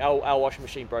funny story. Our washing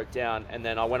machine broke down, and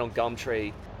then I went on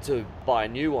Gumtree to buy a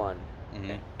new one.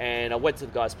 Mm-hmm. And I went to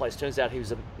the guy's place. Turns out he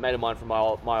was a mate of mine from my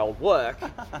old work.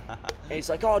 And he's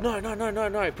like, oh,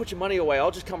 no, put your money away.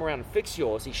 I'll just come around and fix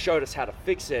yours. He showed us how to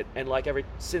fix it. And like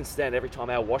since then, every time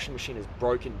our washing machine is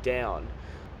broken down,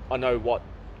 I know what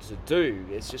to do.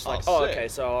 It's just like, okay,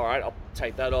 so all right, I'll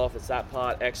take that off. It's that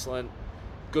part. Excellent.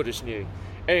 Good as new.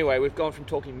 Anyway, we've gone from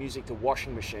talking music to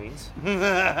washing machines.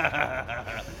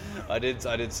 I did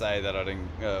say that I didn't.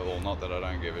 Well, not that I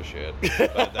don't give a shit,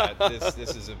 but that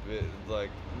this is a bit like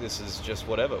this is just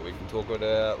whatever. We can talk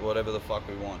about whatever the fuck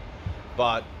we want.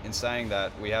 But in saying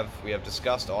that, we have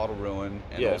discussed Idle Ruin,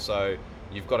 and also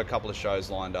you've got a couple of shows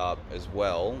lined up as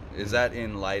well. Is that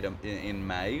in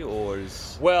May or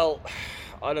is? Well,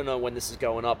 I don't know when this is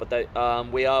going up, but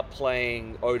we are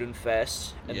playing Odin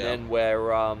Fest, and then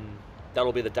we're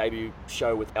that'll be the debut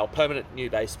show with our permanent new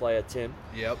bass player Tim.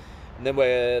 Yep. And then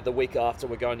the week after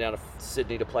we're going down to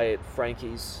Sydney to play at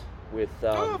Frankie's with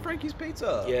Frankie's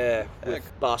Pizza. Yeah, with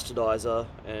Bastardizer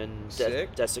and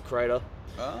Desecrator.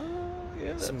 Oh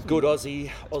yeah. Some good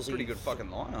Aussie. Pretty good fucking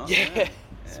lineup. Yeah.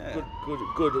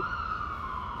 Good.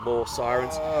 More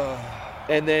sirens.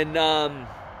 And then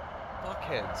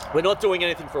fuckheads. We're not doing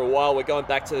anything for a while. We're going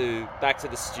back to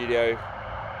the studio.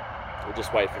 We'll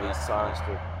just wait for these sirens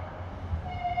to.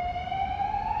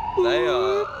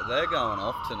 They're going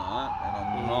off tonight,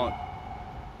 and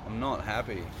I'm not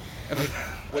happy.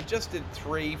 We just did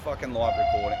 3 fucking live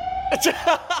recordings.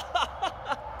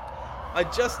 I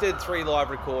just did 3 live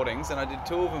recordings, and I did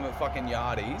 2 of them at fucking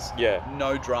Yardies. Yeah.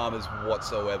 No dramas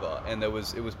whatsoever, and it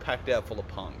was packed out full of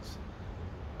punks.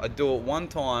 I do it one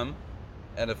time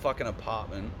at a fucking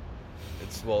apartment.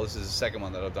 This is the second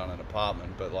one that I've done in an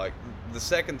apartment, but like the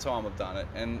second time I've done it,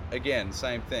 and again,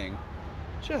 same thing.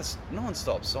 Just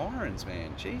non-stop sirens,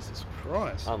 man. Jesus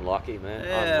Christ. Unlucky, man.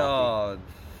 Yeah, Unlucky.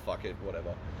 fuck it,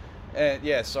 whatever.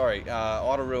 Yeah, sorry.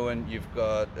 Idle Ruin, you've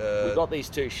got... We've got these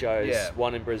 2 shows, yeah.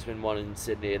 one in Brisbane, one in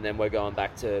Sydney, and then we're going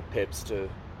back to Pips to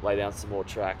lay down some more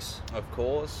tracks. Of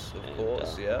course,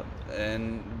 yeah.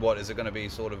 And what, is it going to be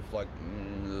sort of like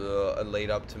a lead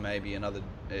up to maybe another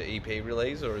EP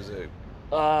release, or is it...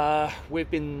 We've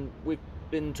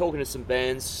been talking to some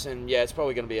bands, and yeah, it's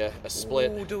probably going to be a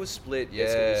split. We'll do a split, yeah.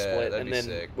 It's going to be a split, that'd and be then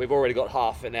sick. we've already got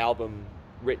half an album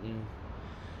written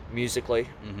musically.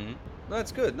 Mm-hmm.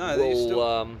 That's good.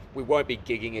 No, we won't be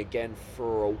gigging again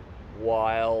for a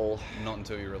while. Not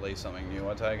until you release something new,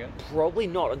 I take it? Probably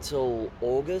not until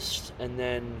August, and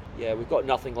then, yeah, we've got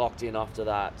nothing locked in after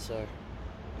that, so...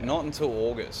 Not until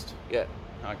August? Yeah.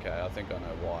 Okay, I think I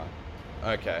know why.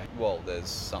 Okay, well, there's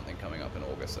something coming up in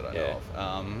August that I know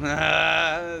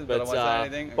of. But I won't say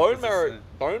anything. Bone Marrow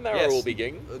yes, will be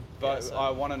gigging. But so. I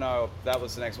want to know, that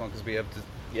was the next one, because we've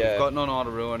Yeah. got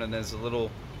Non-Idle Ruin, and there's a little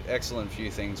excellent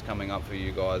few things coming up for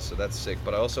you guys, so that's sick.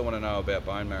 But I also want to know about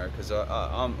Bone Marrow, because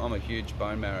I'm a huge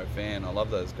Bone Marrow fan. I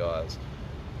love those guys.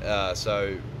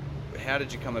 So how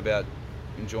did you come about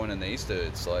joining these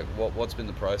dudes? Like, what's been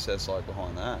the process like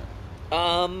behind that?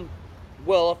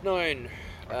 Well, I've known...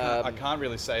 I can't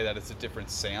really say that it's a different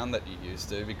sound that you used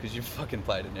to, because you've fucking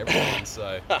played in everything.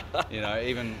 So, you know,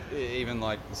 even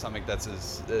like something that's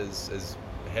as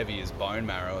heavy as Bone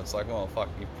Marrow, it's like, well, fuck,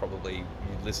 you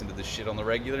listen to this shit on the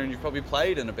regular, and you've probably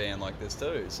played in a band like this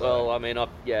too. So. Well, I mean,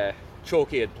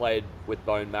 Chalky had played with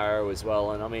Bone Marrow as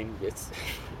well, and I mean, it's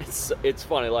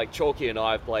funny. Like, Chalky and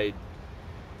I have played,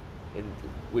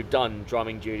 we've done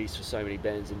drumming duties for so many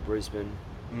bands in Brisbane.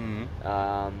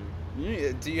 Mm-hmm.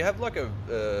 Do you have like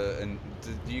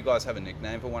do you guys have a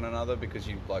nickname for one another, because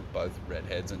you like both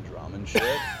redheads and drum and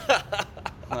shit?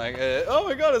 Like, oh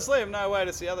my god, it's Liam. No, wait,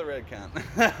 it's the other red cunt.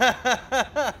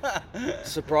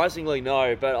 Surprisingly,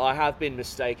 no, but I have been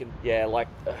mistaken. Yeah, like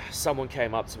someone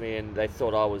came up to me and they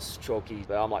thought I was Chalky,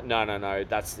 but I'm like, no,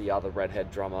 that's the other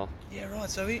redhead drummer. Yeah, right.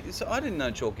 So I didn't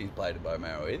know Chalky played at Bone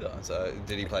Marrow either. So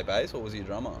did he play bass, or was he a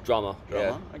drummer? Drummer.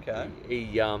 Yeah. Okay.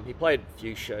 He played a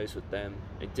few shows with them.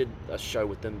 He did a show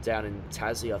with them down in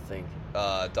Tassie, I think.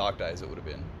 Dark Days it would have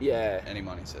been. Yeah. Any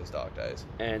money says Dark Days.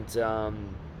 And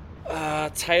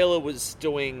Taylor was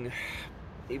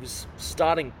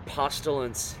starting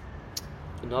Pestilence,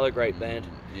 another great band.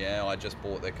 Yeah, I just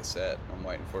bought their cassette. I'm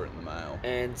waiting for it in the mail.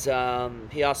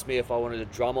 And he asked me if I wanted to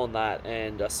drum on that,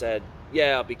 and I said,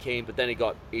 yeah, I'd be keen. But then he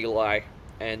got Eli,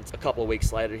 and a couple of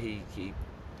weeks later he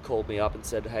called me up and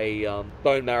said, hey,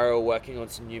 Bone Marrow are working on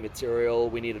some new material,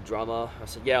 we need a drummer. I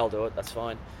said, yeah, I'll do it, that's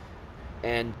fine.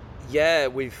 And yeah,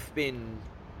 I've been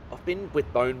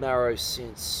with Bone Marrow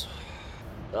since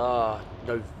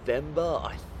November,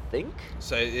 I think.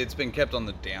 So it's been kept on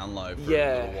the down low for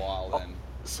a little while then.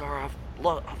 Sorry,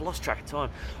 I've lost track of time.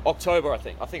 October, I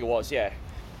think it was, yeah.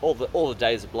 All the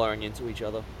days are blurring into each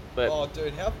other. But oh,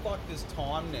 dude, how fucked is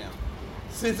time now?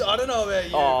 Since, I don't know about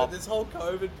you, but this whole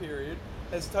COVID period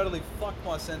has totally fucked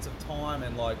my sense of time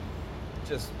and, like,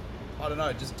 just, I don't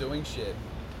know, just doing shit.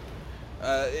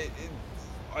 I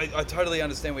totally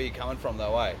understand where you're coming from,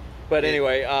 though, eh? But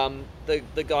anyway,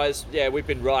 the guys, yeah, we've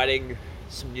been writing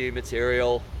some new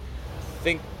material. I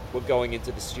think we're going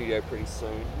into the studio pretty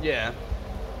soon. Yeah.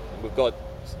 We've got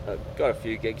a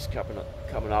few gigs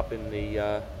coming up in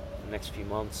the next few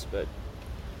months, but...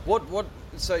 What?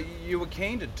 So you were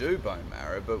keen to do Bone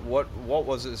Marrow, but what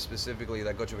was it specifically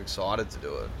that got you excited to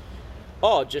do it?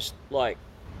 Oh, just like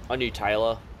I knew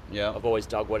Taylor. Yeah. I've always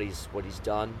dug what he's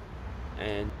done,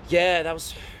 and yeah, that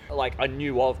was like I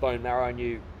knew of Bone Marrow.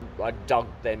 I dug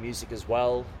their music as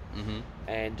well. Mm-hmm.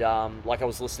 And like I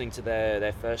was listening to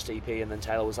their first EP, and then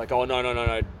Taylor was like, "Oh no,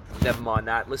 never mind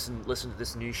that. Listen to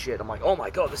this new shit." I'm like, "Oh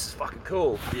my god, this is fucking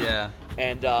cool." Yeah.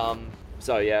 And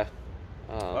so yeah.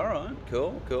 All right,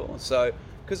 cool. So,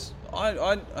 because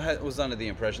I was under the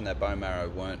impression that Bone Marrow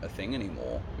weren't a thing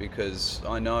anymore, because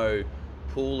I know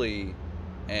Pooley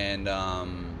and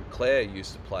Claire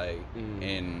used to play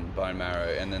in Bone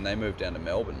Marrow, and then they moved down to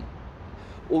Melbourne.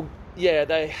 Well, yeah,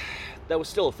 they were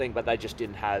still a thing, but they just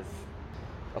didn't have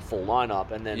a full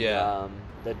lineup. And then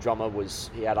the drummer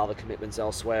he had other commitments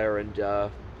elsewhere, and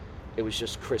it was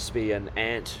just Crispy and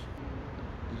Ant.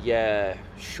 Yeah,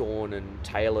 Sean and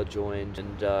Taylor joined,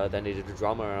 and they needed a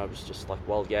drummer, and I was just like,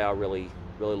 well, yeah, I really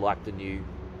like the new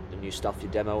stuff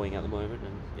you're demoing at the moment,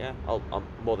 and yeah, I'm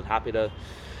more than happy to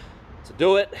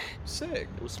do it. Sick.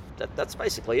 It was that's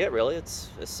basically it, really. It's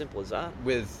as simple as that.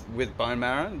 With Bone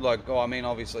Marrow, like, I mean,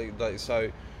 obviously,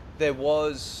 so there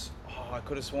was. I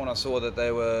could have sworn I saw that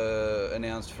they were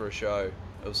announced for a show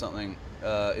or something.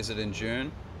 Is it in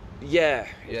June? Yeah.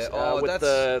 Yeah. With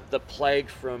the plague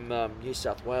from New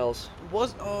South Wales.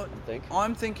 I think.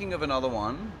 I'm thinking of another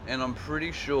one, and I'm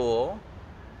pretty sure.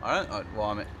 I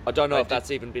don't know if that's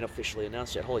even been officially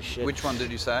announced yet. Holy shit. Which one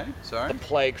did you say? Sorry? The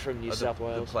plague from New South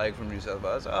Wales. The plague from New South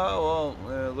Wales. Oh,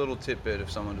 well, a little tidbit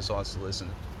if someone decides to listen.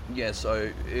 Yeah,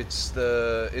 so it's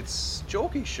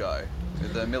Chalky's show,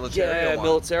 the Militaria one.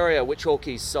 Yeah, Militaria, which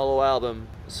Chalky's solo album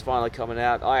is finally coming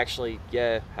out. I actually,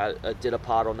 did a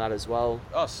part on that as well.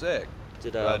 Oh, sick.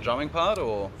 Did a drumming part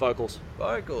or? Vocals.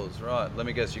 Vocals, right. Let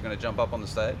me guess, you're going to jump up on the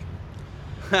stage?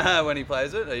 When he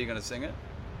plays it, are you going to sing it?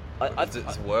 Does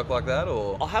it work like that,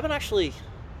 or? I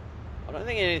don't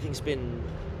think anything's been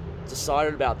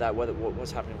decided about that,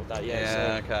 what's happening with that yet.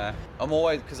 Yeah, so. Okay.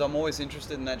 I'm always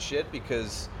interested in that shit,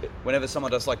 because whenever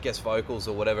someone does like guest vocals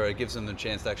or whatever, it gives them the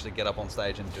chance to actually get up on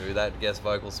stage and do that guest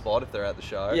vocal spot if they're at the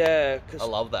show. Yeah, because I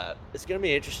love that. It's going to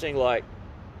be interesting, like,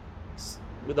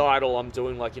 with Idol, I'm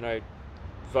doing, like,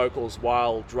 vocals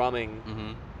while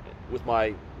drumming with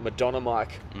my Madonna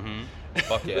mic.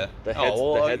 Fuck yeah. the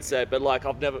headset, but like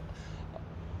I've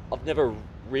never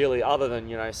really, other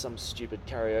than some stupid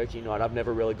karaoke night, I've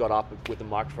never really got up with the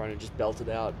microphone and just belted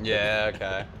out. Yeah,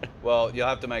 okay. Well, you'll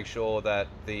have to make sure that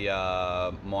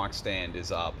the mic stand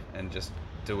is up and just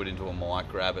do it into a mic,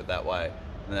 grab it that way,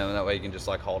 and then that way you can just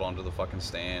like hold on to the fucking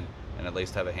stand and at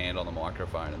least have a hand on the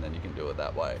microphone, and then you can do it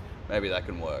that way. Maybe that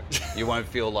can work. You won't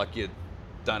feel like you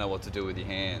don't know what to do with your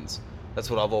hands. That's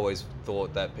what I've always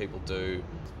thought that people do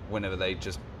whenever they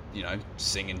just,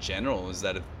 sing in general, is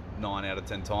that 9 out of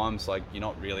 10 times, like, you're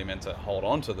not really meant to hold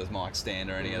on to the mic stand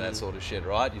or any of that sort of shit,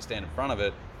 right? You stand in front of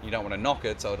it, you don't want to knock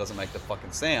it so it doesn't make the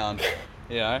fucking sound,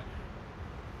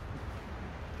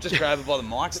 Just grab it by the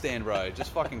mic stand, bro.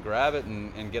 Just fucking grab it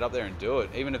and get up there and do it.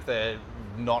 Even if they're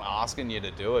not asking you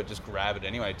to do it, just grab it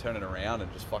anyway, turn it around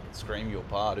and just fucking scream you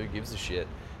apart. Who gives a shit?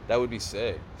 That would be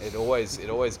sick. It always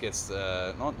gets,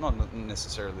 not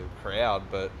necessarily the crowd,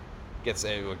 but gets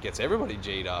everybody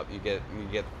G'd up. You get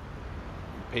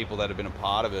people that have been a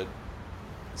part of it,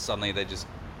 suddenly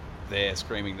they're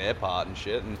screaming their part and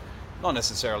shit, and not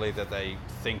necessarily that they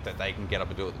think that they can get up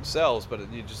and do it themselves, but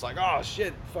you're just like, oh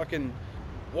shit, fucking,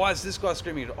 why is this guy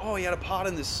screaming? Oh, he had a part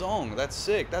in this song. That's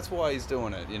sick. That's why he's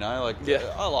doing it. Like, yeah.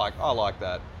 I like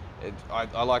that.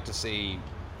 I like to see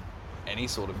any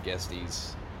sort of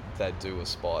guesties that do a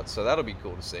spot, so that'll be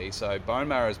cool to see. So Bone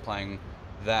Marrow's playing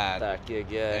that gig,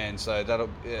 yeah, and so that'll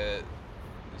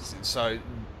so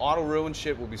Idle Ruin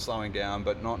shit will be slowing down,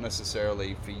 but not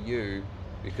necessarily for you,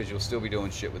 because you'll still be doing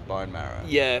shit with Bone Marrow.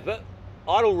 Yeah, but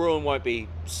Idle Ruin won't be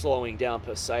slowing down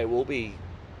per se. We'll be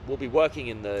working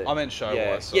in the. I meant show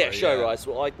wise. Yeah, show wise.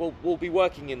 Like we'll be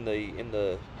working in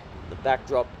the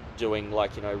backdrop, doing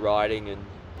like writing and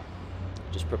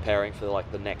just preparing for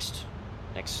like the next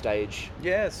stage.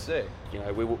 Yeah, sick.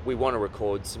 We want to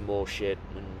record some more shit,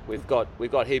 and we've got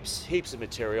heaps of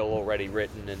material already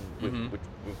written, and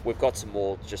we've got some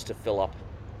more just to fill up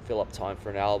time for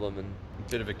an album. And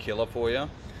bit of a killer for you.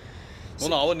 Well,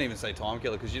 no, I wouldn't even say time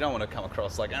killer, because you don't want to come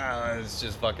across like, it's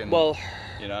just fucking. Well,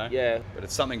 Yeah. But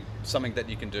it's something that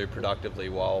you can do productively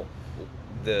while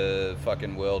the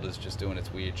fucking world is just doing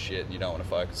its weird shit, and you don't want to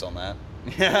focus on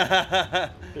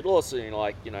that. But also,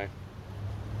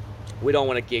 we don't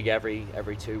want to gig every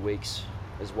 2 weeks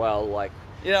as well. Like,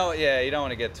 you don't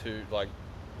want to get too, like,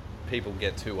 people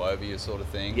get too over you sort of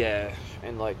thing. Yeah,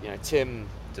 and like, Tim.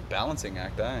 It's a balancing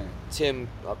act, eh? Tim,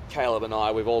 Caleb and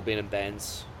I, we've all been in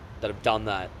bands that have done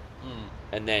that.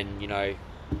 And then,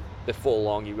 before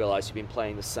long you realise you've been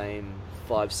playing the same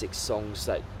 5-6 songs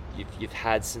that you've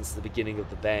had since the beginning of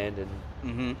the band,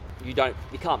 and you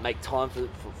can't make time for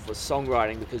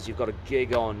songwriting because you've got a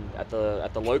gig on at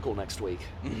the local next week.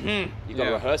 You've got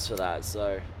to rehearse for that.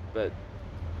 So, but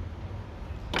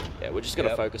yeah, we're just going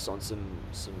to focus on some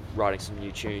writing some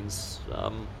new tunes.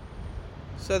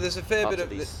 So there's a fair bit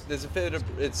of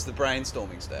it's the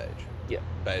brainstorming stage. Yeah,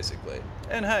 basically.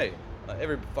 And hey,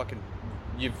 every fucking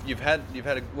you've had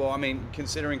a, well, I mean,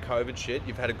 considering COVID shit,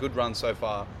 you've had a good run so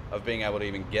far of being able to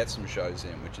even get some shows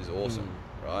in, which is awesome,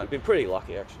 right? We've been pretty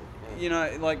lucky, actually.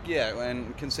 Yeah.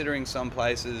 And considering some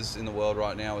places in the world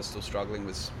right now are still struggling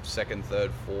with second,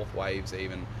 third, fourth waves,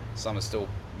 even some are still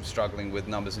struggling with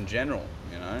numbers in general.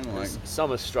 Like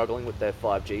some are struggling with their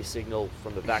 5G signal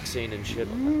from the vaccine and shit.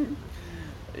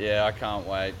 Yeah, I can't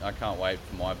wait.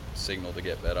 For my signal to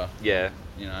get better. Yeah.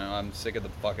 I'm sick of the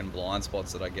fucking blind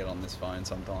spots that I get on this phone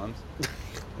sometimes.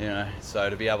 So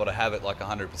to be able to have it like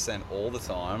 100% all the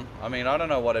time. I mean, I don't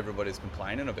know what everybody's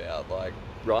complaining about. Like,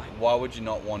 right? Why would you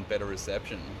not want better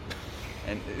reception?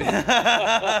 And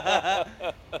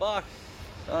fuck,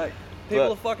 like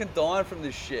People are fucking dying from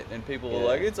this shit, and people are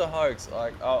like, it's a hoax.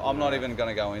 Like, I'm not even going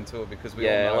to go into it because we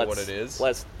all know what it is.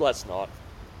 Let's not.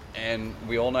 And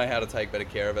we all know how to take better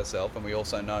care of ourselves, and we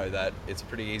also know that it's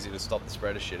pretty easy to stop the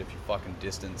spread of shit if you fucking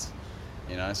distance,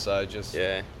 you know. So just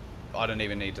I don't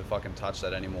even need to fucking touch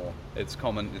that anymore. It's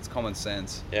common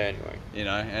sense. Yeah. Anyway, you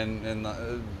know, and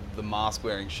the mask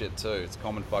wearing shit too. It's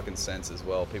common fucking sense as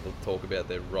well. People talk about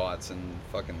their rights and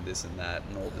fucking this and that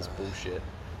and all this bullshit.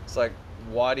 It's like,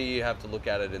 why do you have to look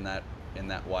at it in that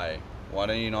way? Why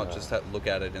don't you not just look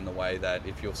at it in the way that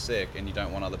if you're sick and you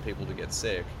don't want other people to get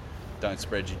sick, don't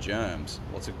spread your germs.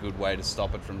 What's a good way to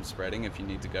stop it from spreading if you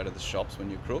need to go to the shops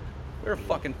when you're crook? Wear a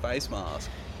fucking face mask.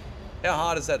 How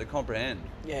hard is that to comprehend?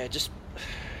 Yeah, just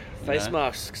face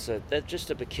masks. They're just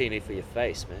a bikini for your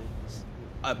face,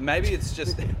 man. Maybe it's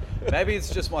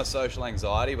just my social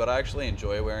anxiety, but I actually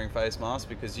enjoy wearing face masks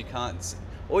because you can't.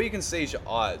 All you can see is your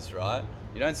eyes, right?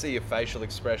 You don't see your facial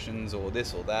expressions or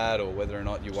this or that, or whether or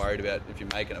not you're worried about if you're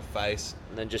making a face.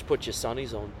 And then just put your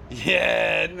sunnies on.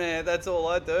 Yeah, man, that's all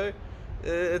I do.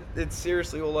 It's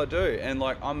seriously all I do. And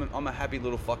like, I'm a happy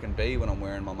little fucking bee when I'm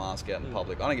wearing my mask out in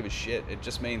public. I don't give a shit. It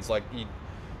just means like,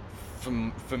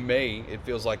 for me, it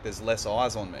feels like there's less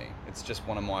eyes on me. It's just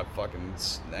one of my fucking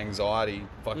anxiety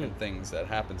fucking things that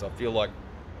happens. I feel like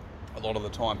a lot of the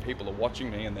time people are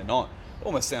watching me and they're not. It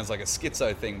almost sounds like a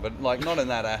schizo thing, but like not in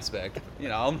that aspect. You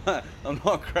know, I'm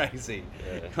not crazy.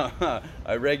 Yeah.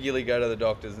 I regularly go to the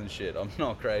doctors and shit. I'm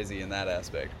not crazy in that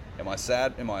aspect. Am I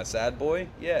sad? Am I a sad boy?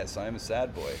 Yes, I am a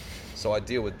sad boy. So I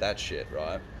deal with that shit,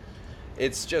 right?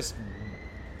 It's just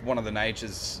one of the nature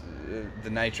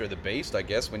of the beast, I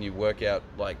guess, when you work out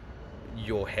like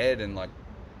your head and like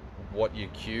what your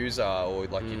cues are or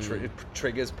like your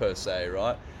triggers per se,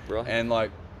 right? Right. And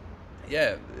like,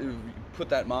 yeah, put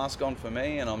that mask on for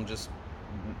me and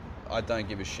I don't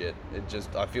give a shit.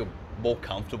 I feel more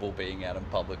comfortable being out in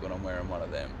public when I'm wearing one of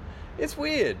them. It's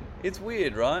weird,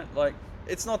 right? Like,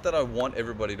 it's not that I want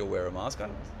everybody to wear a mask. I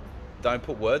don't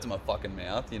put words in my fucking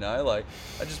mouth, you know? Like,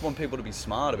 I just want people to be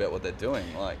smart about what they're doing.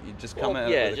 Like, you just come out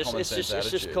with a common sense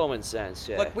attitude. It's just common sense,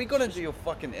 yeah. Like, we got into your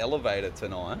fucking elevator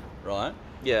tonight, right?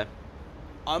 Yeah.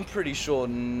 I'm pretty sure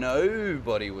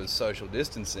nobody was social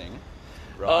distancing.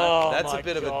 Right. Oh, that's my a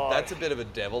bit God. of a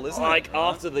devil, isn't it? Like,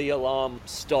 after the alarm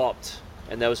stopped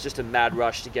and there was just a mad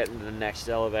rush to get into the next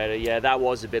elevator, yeah, that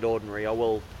was a bit ordinary, I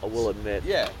will admit.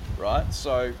 Yeah, right.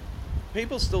 So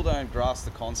people still don't grasp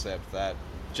the concept that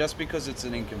just because it's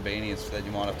an inconvenience that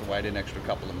you might have to wait an extra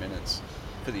couple of minutes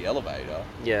for the elevator,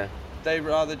 they'd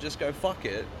rather just go fuck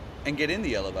it and get in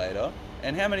the elevator.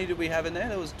 And how many did we have in there?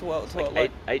 There was 12.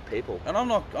 Like eight people. And I'm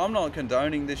not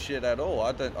condoning this shit at all.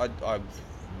 I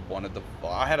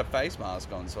had a face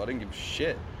mask on, so I didn't give a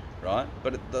shit, right?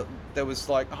 But there was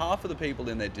like half of the people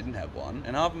in there didn't have one,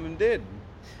 and half of them did.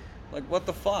 Like, what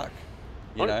the fuck,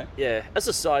 you know? Yeah. As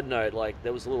a side note, like,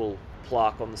 there was a little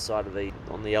plaque on the side of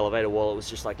on the elevator wall. It was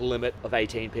just like limit of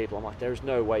 18 people. I'm like, there is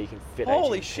no way you can fit 18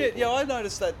 Holy shit! people. Yeah, I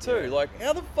noticed that too. Yeah. Like,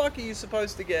 how the fuck are you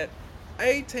supposed to get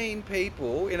 18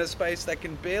 people in a space that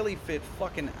can barely fit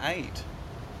fucking 8?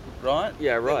 Right?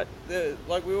 Yeah, right.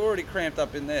 Like, we're already cramped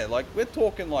up in there. Like, we're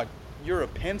talking like you're a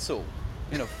pencil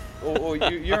in a, or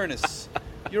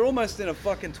you're almost in a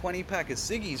fucking 20-pack of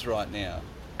ciggies right now,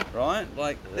 right?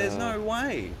 Like, there's no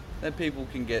way that people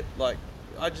can get, like,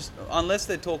 unless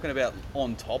they're talking about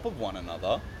on top of one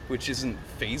another, which isn't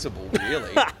feasible,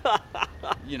 really.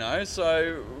 You know,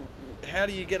 so how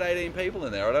do you get 18 people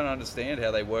in there? I don't understand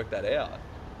how they work that out.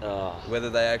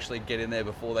 Whether they actually get in there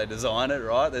before they design it,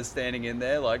 right? They're standing in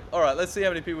there like, all right, let's see how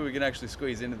many people we can actually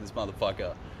squeeze into this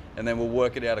motherfucker, and then we'll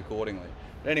work it out accordingly.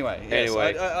 Anyway,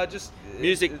 I just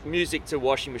music to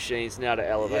washing machines, now to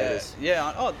elevators.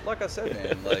 Yeah. Oh, like I said,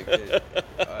 man. Like,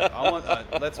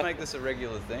 let's make this a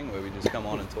regular thing where we just come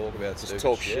on and talk about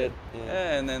stupid shit.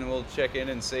 Yeah, and then we'll check in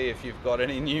and see if you've got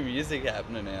any new music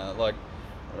happening now. Like,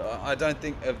 I don't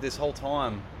think of this whole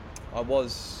time.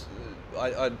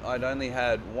 I'd only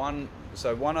had one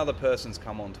other person's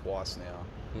come on twice now,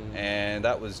 and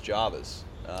that was Jarvis.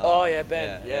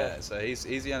 Ben. Yeah. So he's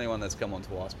the only one that's come on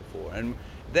twice before, and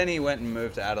then he went and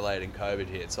moved to Adelaide and COVID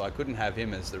hit, so I couldn't have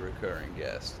him as the recurring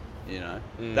guest. You know,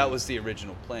 that was the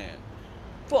original plan.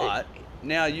 But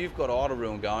now you've got Idle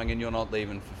Ruin going, and you're not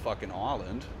leaving for fucking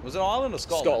Ireland. Was it Ireland or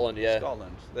Scotland? Scotland, yeah.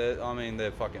 Scotland.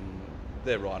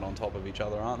 They're right on top of each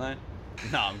other, aren't they?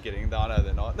 No, I'm kidding. No, I know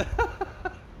they're not.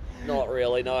 Not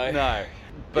really, no. No.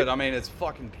 But I mean, it's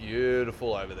fucking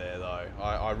beautiful over there, though.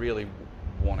 I really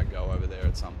want to go over there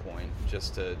at some point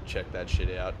just to check that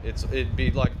shit out. It'd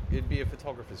be a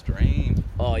photographer's dream.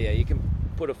 Oh yeah, you can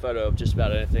put a photo of just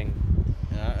about anything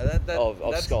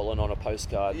of Scotland on a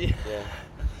postcard. Yeah.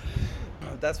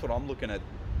 that's what I'm looking at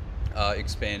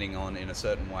expanding on in a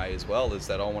certain way as well, is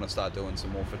that I want to start doing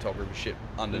some more photography shit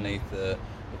underneath the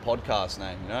podcast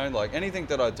name, you know, like anything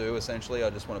that I do essentially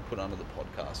I just want to put under the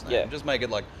podcast name, just make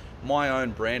it like my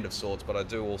own brand of sorts, but I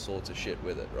do all sorts of shit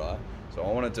with it, right? So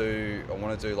I want to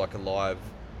do like a live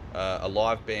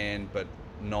band, but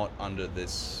not under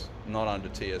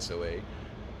TSOE.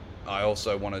 I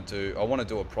also want to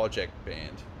do a project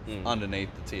band underneath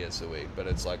the TSOE, but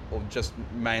it's like just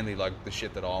mainly like the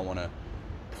shit that I want to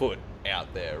put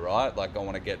out there, right? Like I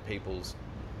want to get people's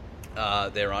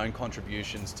their own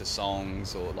contributions to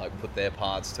songs, or like put their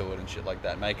parts to it and shit like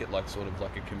that. Make it like sort of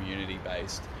like a community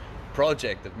based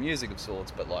project of music of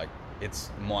sorts, but like it's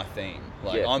my theme.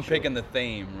 Like I'm picking the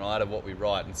theme, right, of what we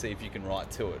write, and see if you can write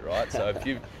to it, right? So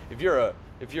if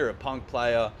you're a punk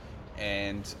player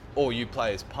and all you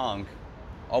play is punk,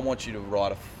 I want you to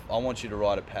write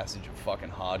a passage of fucking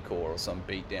hardcore or some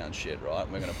beat down shit, right?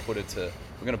 And we're gonna put it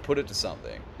to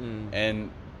something, and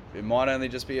it might only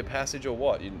just be a passage or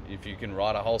what. If you can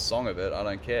write a whole song of it, I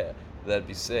don't care. That'd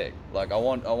be sick. Like I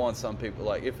want some people,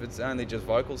 like if it's only just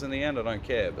vocals in the end, I don't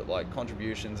care. But like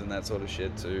contributions and that sort of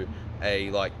shit to a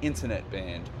like internet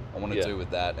band, I want to do with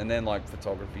that, and then like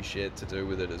photography shit to do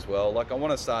with it as well. Like I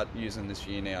want to start using this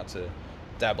year now to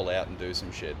dabble out and do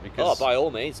some shit. Because by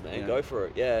all means, man, go for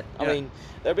it. Yeah, I mean,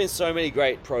 there have been so many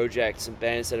great projects and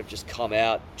bands that have just come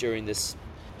out during this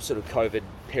sort of COVID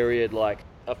period. Like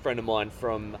a friend of mine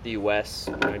from the US,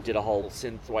 did a whole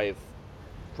synthwave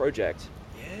project.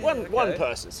 One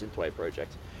person synthwave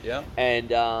project. Yeah.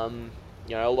 And a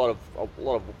lot of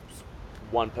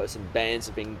one person bands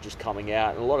have been just coming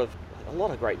out, and a lot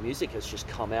of great music has just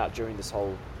come out during this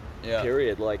whole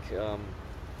period. Like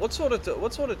what sort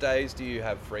of days do you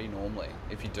have free normally,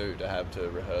 if you do, to have to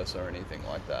rehearse or anything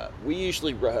like that? We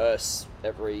usually rehearse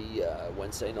every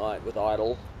Wednesday night with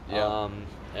Idol.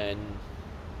 And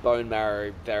Bone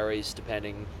Marrow varies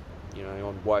depending,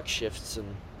 on work shifts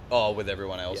and with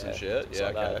everyone else and shit. Yeah,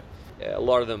 like okay. That. Yeah, a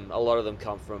lot of them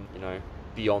come from,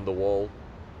 beyond the wall.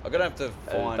 I'm gonna have to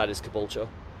find that is Caboolture.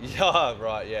 Yeah,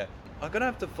 right, yeah. I'm gonna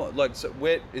have to find, like, so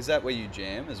where is that where you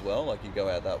jam as well? Like you go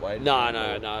out that way?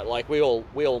 No. Like we all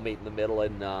meet in the middle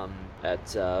in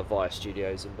at Via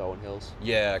Studios in Bowen Hills.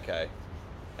 Yeah, okay.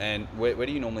 And where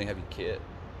do you normally have your kit?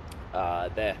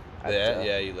 There.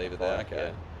 Yeah, you leave it there. Okay.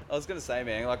 Yeah. I was gonna say,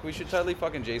 man, like we should totally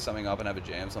fucking G something up and have a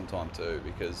jam sometime too,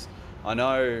 because I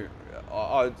know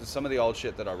some of the old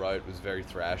shit that I wrote was very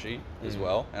thrashy as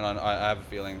well, and I have a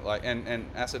feeling like, and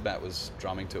Acid Matt was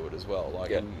drumming to it as well.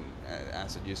 Like, and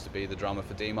Acid used to be the drummer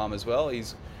for D-Mum as well.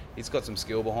 He's got some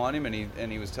skill behind him,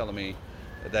 and he was telling me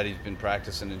that he's been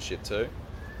practicing and shit too.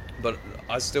 But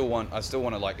I still want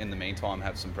to, like, in the meantime,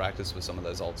 have some practice with some of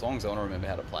those old songs. I want to remember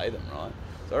how to play them, right?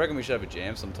 So I reckon we should have a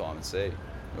jam sometime and see.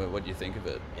 What do you think of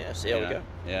it? Yeah, see how we go.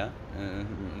 Yeah?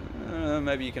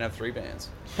 Maybe you can have 3 bands.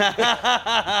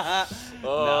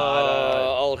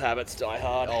 Old habits die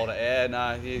hard.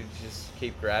 You just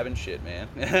keep grabbing shit, man.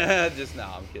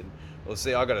 I'm kidding. Well,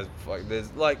 see,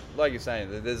 there's, like you're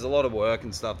saying, there's a lot of work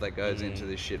and stuff that goes into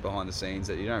this shit behind the scenes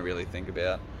that you don't really think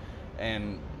about.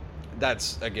 And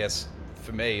that's, I guess,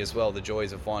 for me as well, the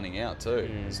joys of finding out too.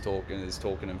 Is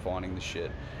talking and finding the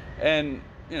shit. And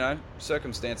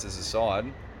circumstances aside,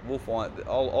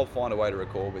 I'll find a way to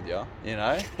record with you.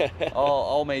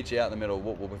 I'll meet you out in the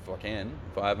middle if I can.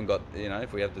 If I haven't got,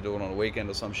 if we have to do it on a weekend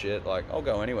or some shit, like I'll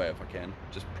go anywhere if I can.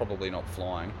 Just probably not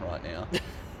flying right now.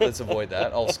 Let's avoid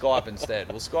that. I'll Skype instead.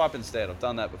 We'll Skype instead. I've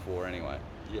done that before anyway.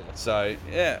 Yeah. So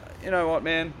yeah, you know what,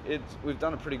 man? We've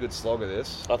done a pretty good slog of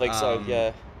this. I think so.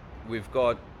 Yeah. We've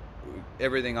got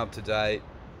everything up to date,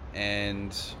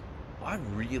 and I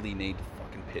really need to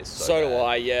piss. So do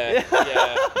I, yeah.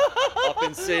 I've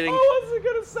been sitting. I wasn't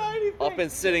gonna say anything. I've been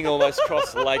sitting almost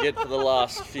cross-legged for the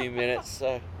last few minutes.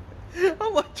 So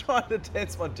I'm like trying to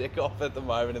tense my dick off at the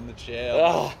moment in the chair.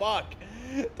 Like, fuck,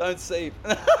 don't seep.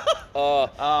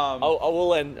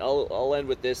 I'll end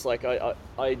with this. Like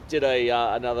I did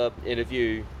another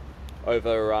interview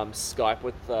over Skype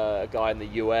with a guy in the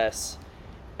US.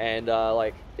 And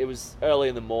it was early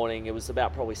in the morning. It was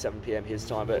about probably 7 p.m. his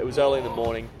time, but it was early in the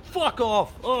morning. Fuck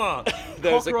off! Oh,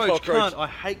 there was cockroach. Cunt. I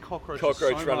hate cockroaches.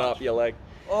 Cockroach so running much. up your leg.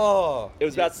 Oh, it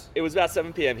was about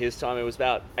 7 p.m. his time. It was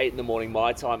about 8 in the morning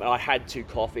my time, and I had 2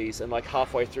 coffees. And like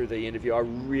halfway through the interview, I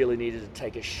really needed to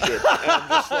take a shit. And I'm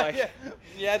just like,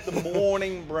 you had the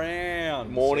morning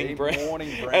brown. Morning brown.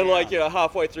 And like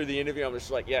halfway through the interview, I'm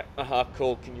just like,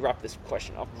 cool. Can you wrap this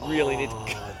question up? Really need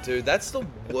to. Dude, that's the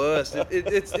worst.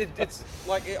 It's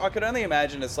like I could only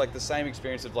imagine it's like the same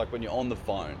experience of like when you're on the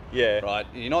phone. Yeah. Right.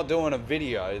 You're not doing a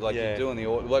video like you're doing the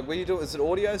audio. Like, were you doing? Is it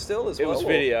audio still as well? It was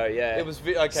video. Yeah. It was.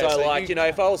 okay. So like,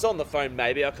 if I was on the phone,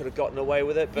 maybe I could have gotten away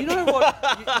with it. But you know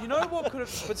what? you know what could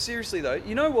have? But seriously though,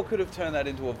 you know what could have turned that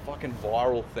into a fucking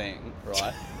viral thing,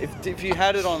 right? if you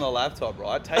had it on a laptop,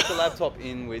 right? Take the laptop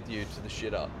in with you to the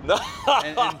shitter,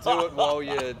 and do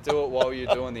it while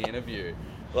you're doing the interview.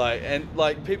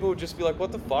 Like people would just be like,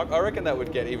 what the fuck? I reckon that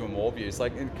would get even more views.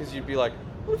 Like, because you'd be like,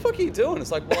 what the fuck are you doing?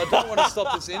 It's like, well, I don't want to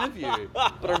stop this interview,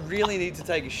 but I really need to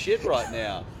take a shit right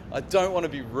now. I don't want to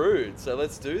be rude, so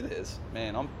let's do this.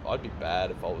 Man, I'd be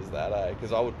bad if I was that,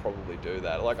 because I would probably do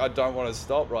that. Like, I don't want to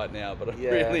stop right now, but I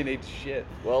really need to shit.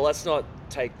 Well, let's not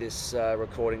take this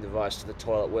recording device to the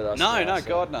toilet with us.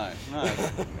 God, no.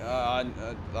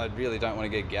 I really don't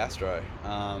want to get gastro.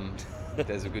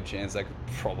 There's a good chance that could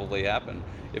probably happen.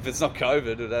 If it's not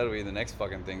COVID, that'll be the next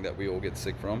fucking thing that we all get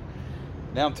sick from.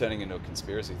 Now I'm turning into a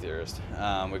conspiracy theorist.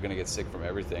 We're going to get sick from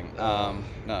everything. No,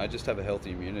 I just have a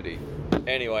healthy immunity.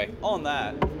 Anyway. On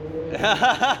that.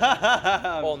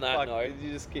 Note.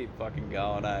 You just keep fucking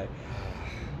going, eh?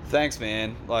 Thanks,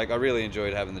 man. Like, I really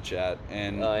enjoyed having the chat.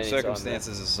 And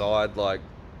circumstances aside, like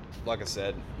I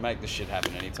said, make this shit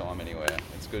happen anytime, anywhere.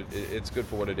 It's good. It's good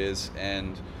for what it is.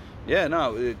 And yeah,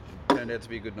 no, it turned out to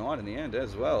be a good night in the end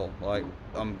as well. Like,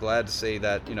 I'm glad to see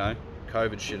that,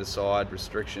 COVID shit aside,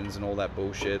 restrictions and all that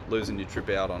bullshit, losing your trip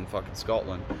out on fucking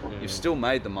Scotland, you've still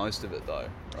made the most of it though,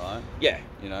 right? Yeah.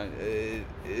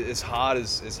 As hard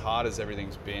as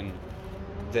everything's been,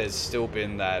 there's still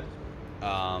been that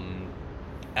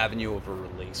avenue of a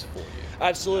release for you.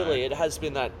 Absolutely, it has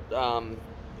been that.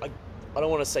 I don't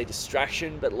want to say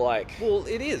distraction, but like. Well,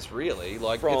 it is really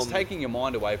like it's taking your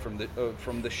mind away from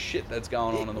the shit that's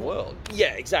going on in the world.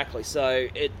 Yeah, exactly. So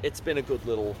it's been a good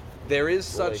little. There is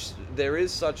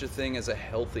such a thing as a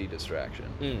healthy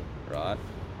distraction, right?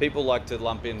 People like to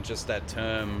lump in just that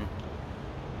term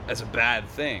as a bad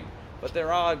thing, but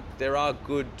there are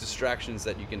good distractions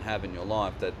that you can have in your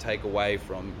life that take away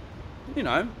from,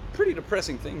 pretty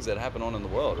depressing things that happen on in the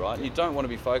world, right? You don't want to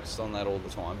be focused on that all the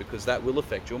time because that will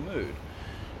affect your mood,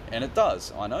 and it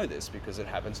does. I know this because it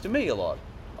happens to me a lot.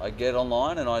 I get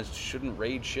online and I shouldn't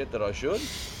read shit that I should.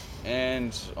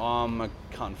 And I'm a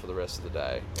cunt for the rest of the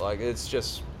day. Like, it's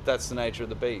just, that's the nature of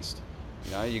the beast.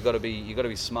 You got to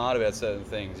be smart about certain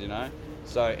things.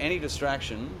 So any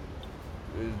distraction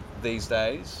these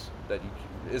days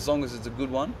as long as it's a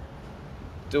good one,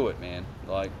 do it, man.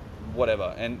 Like,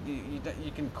 whatever. And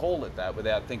you can call it that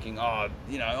without thinking, I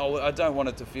don't want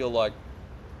it to feel like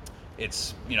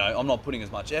it's, I'm not putting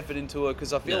as much effort into it,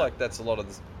 because I feel like that's a lot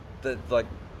of like,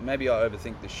 maybe I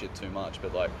overthink this shit too much,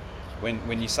 but like.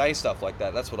 When you say stuff like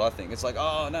that, that's what I think. It's like,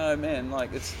 oh no, man, like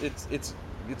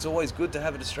it's always good to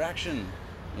have a distraction,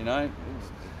 I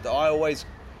always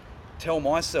tell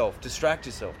myself, distract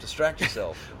yourself,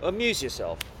 amuse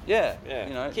yourself. Yeah.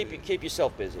 Keep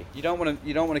yourself busy. You don't want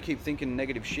to keep thinking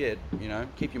negative shit.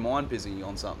 Keep your mind busy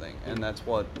on something, and that's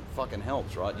what fucking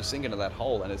helps, right? You sink into that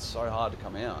hole, and it's so hard to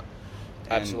come out.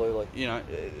 Absolutely.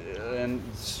 And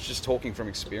it's just talking from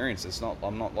experience.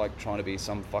 I'm not like trying to be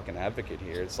some fucking advocate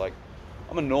here. It's like,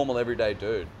 I'm a normal everyday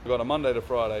dude. I got a Monday to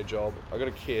Friday job. I got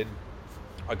a kid.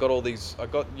 I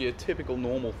got your typical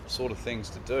normal sort of things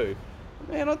to do.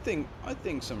 Man, I think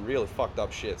some really fucked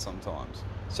up shit sometimes.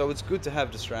 So it's good to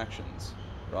have distractions,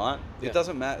 right? Yeah. It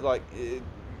doesn't matter. Like,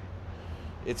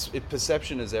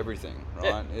 perception is everything,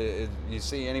 right? Yeah. You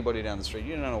see anybody down the street,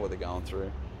 you don't know what they're going through.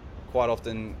 Quite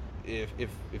often, if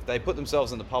they put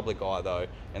themselves in the public eye though,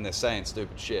 and they're saying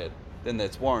stupid shit, then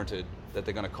it's warranted that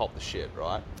they're going to cop the shit,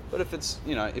 right? But if it's,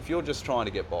 if you're just trying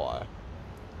to get by,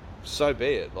 so be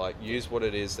it. Like, use what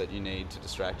it is that you need to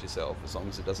distract yourself, as long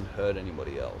as it doesn't hurt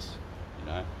anybody else,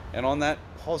 And on that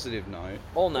positive note,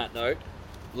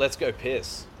 let's go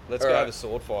piss. Let's go have a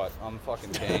sword fight. I'm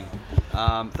fucking keen.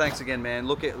 Thanks again, man.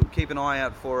 Keep an eye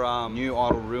out for new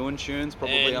Idle Ruin tunes.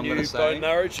 Probably, and I'm going to say. New Bone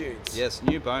Marrow tunes. Yes,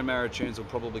 new Bone Marrow tunes will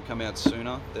probably come out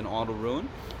sooner than Idle Ruin.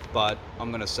 But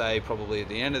I'm going to say probably at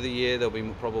the end of the year there'll be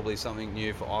probably something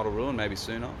new for Idle Ruin, maybe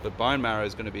sooner. But Bone Marrow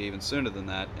is going to be even sooner than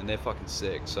that, and they're fucking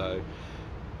sick. So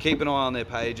keep an eye on their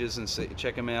pages and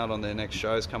check them out on their next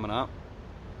shows coming up.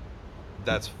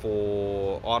 That's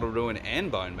for Idle Ruin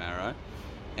and Bone Marrow.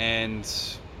 And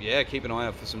yeah, keep an eye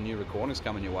out for some new recordings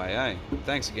coming your way, eh?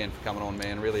 Thanks again for coming on,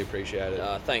 man. Really appreciate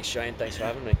it. Thanks, Shane. Thanks for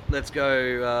having me. Let's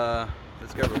go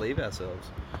relieve ourselves.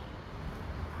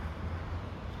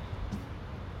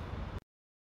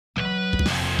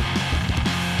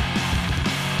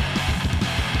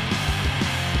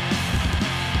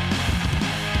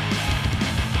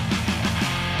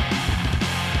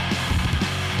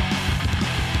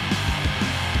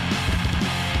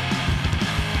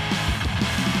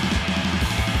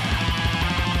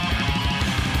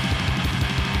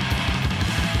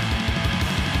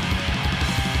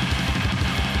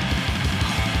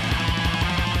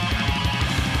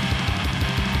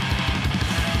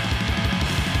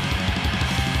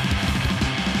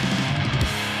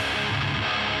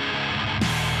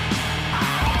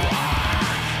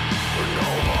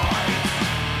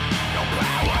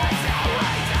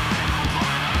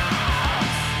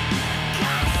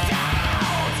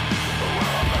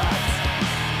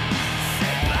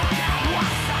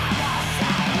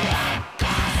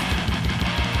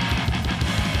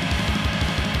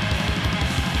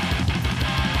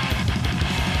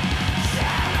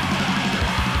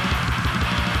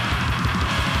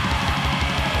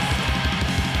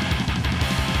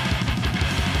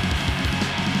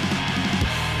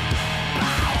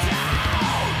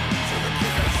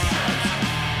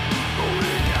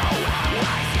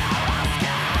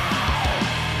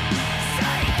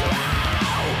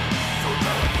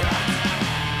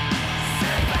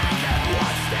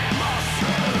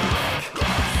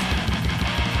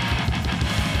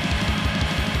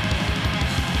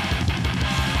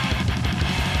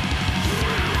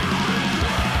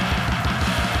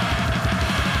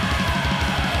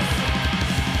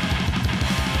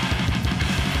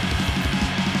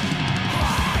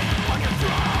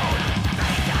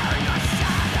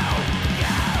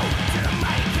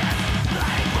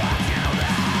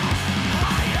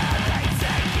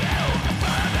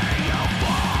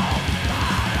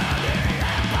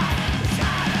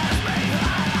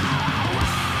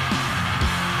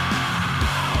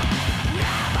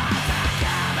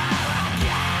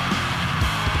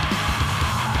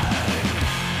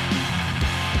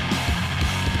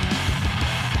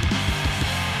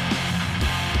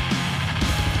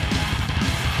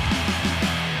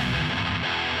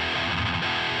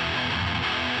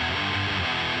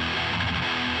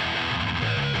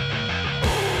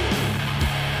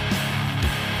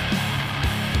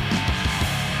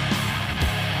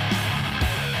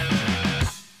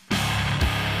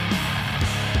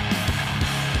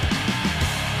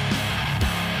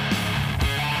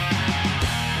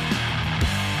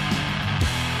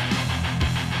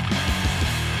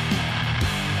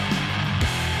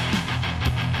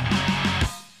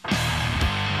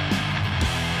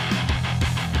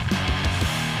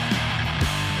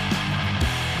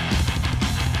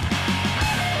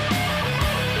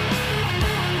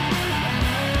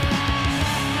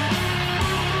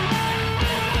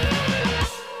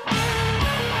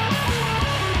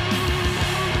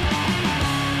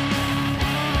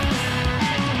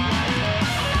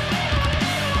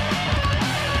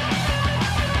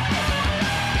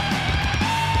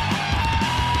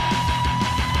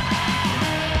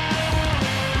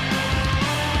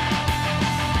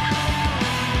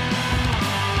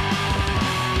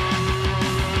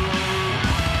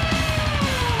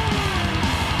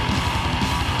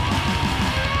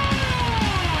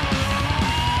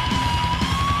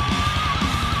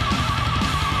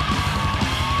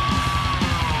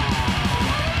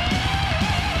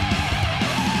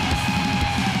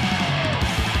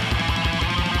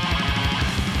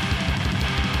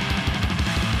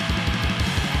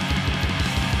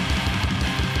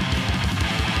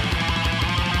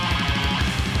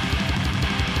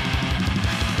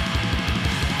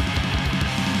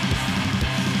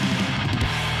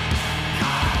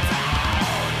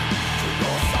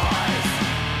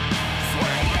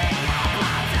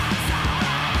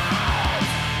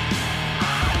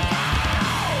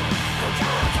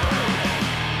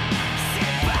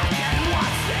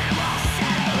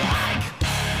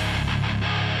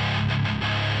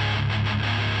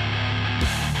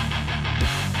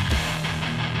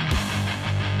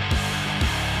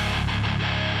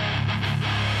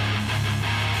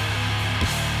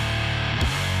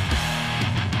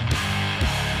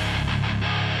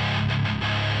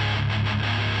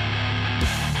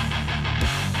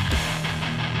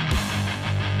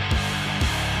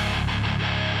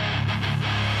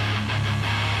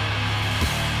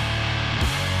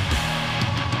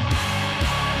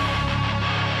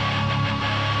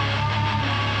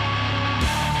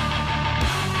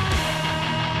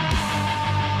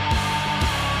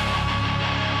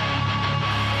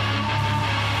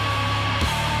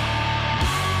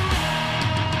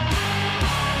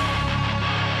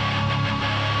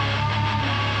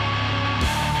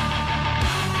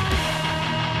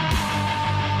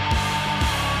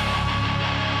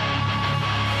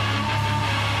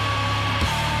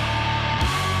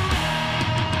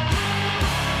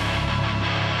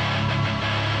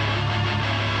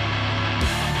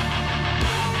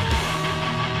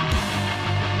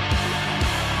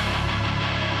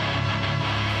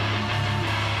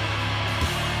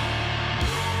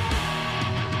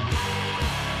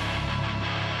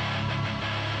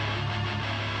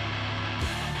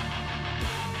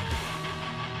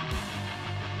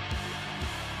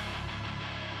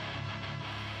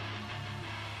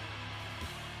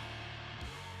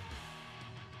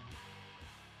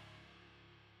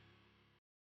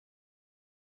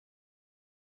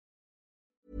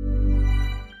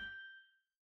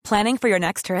 Planning for your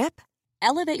next trip?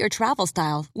 Elevate your travel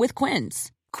style with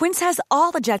Quince. Quince has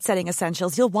all the jet-setting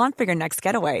essentials you'll want for your next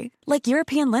getaway, like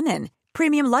European linen,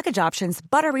 premium luggage options,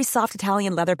 buttery soft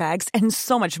Italian leather bags, and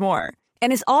so much more.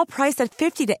 And is all priced at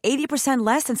 50 to 80%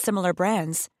 less than similar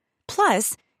brands.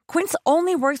 Plus, Quince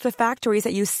only works with factories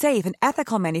that use safe and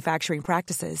ethical manufacturing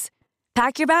practices.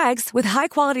 Pack your bags with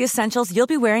high-quality essentials you'll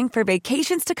be wearing for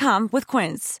vacations to come with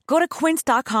Quince. Go to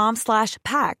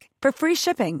quince.com/pack for free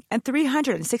shipping and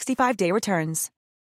 365-day returns.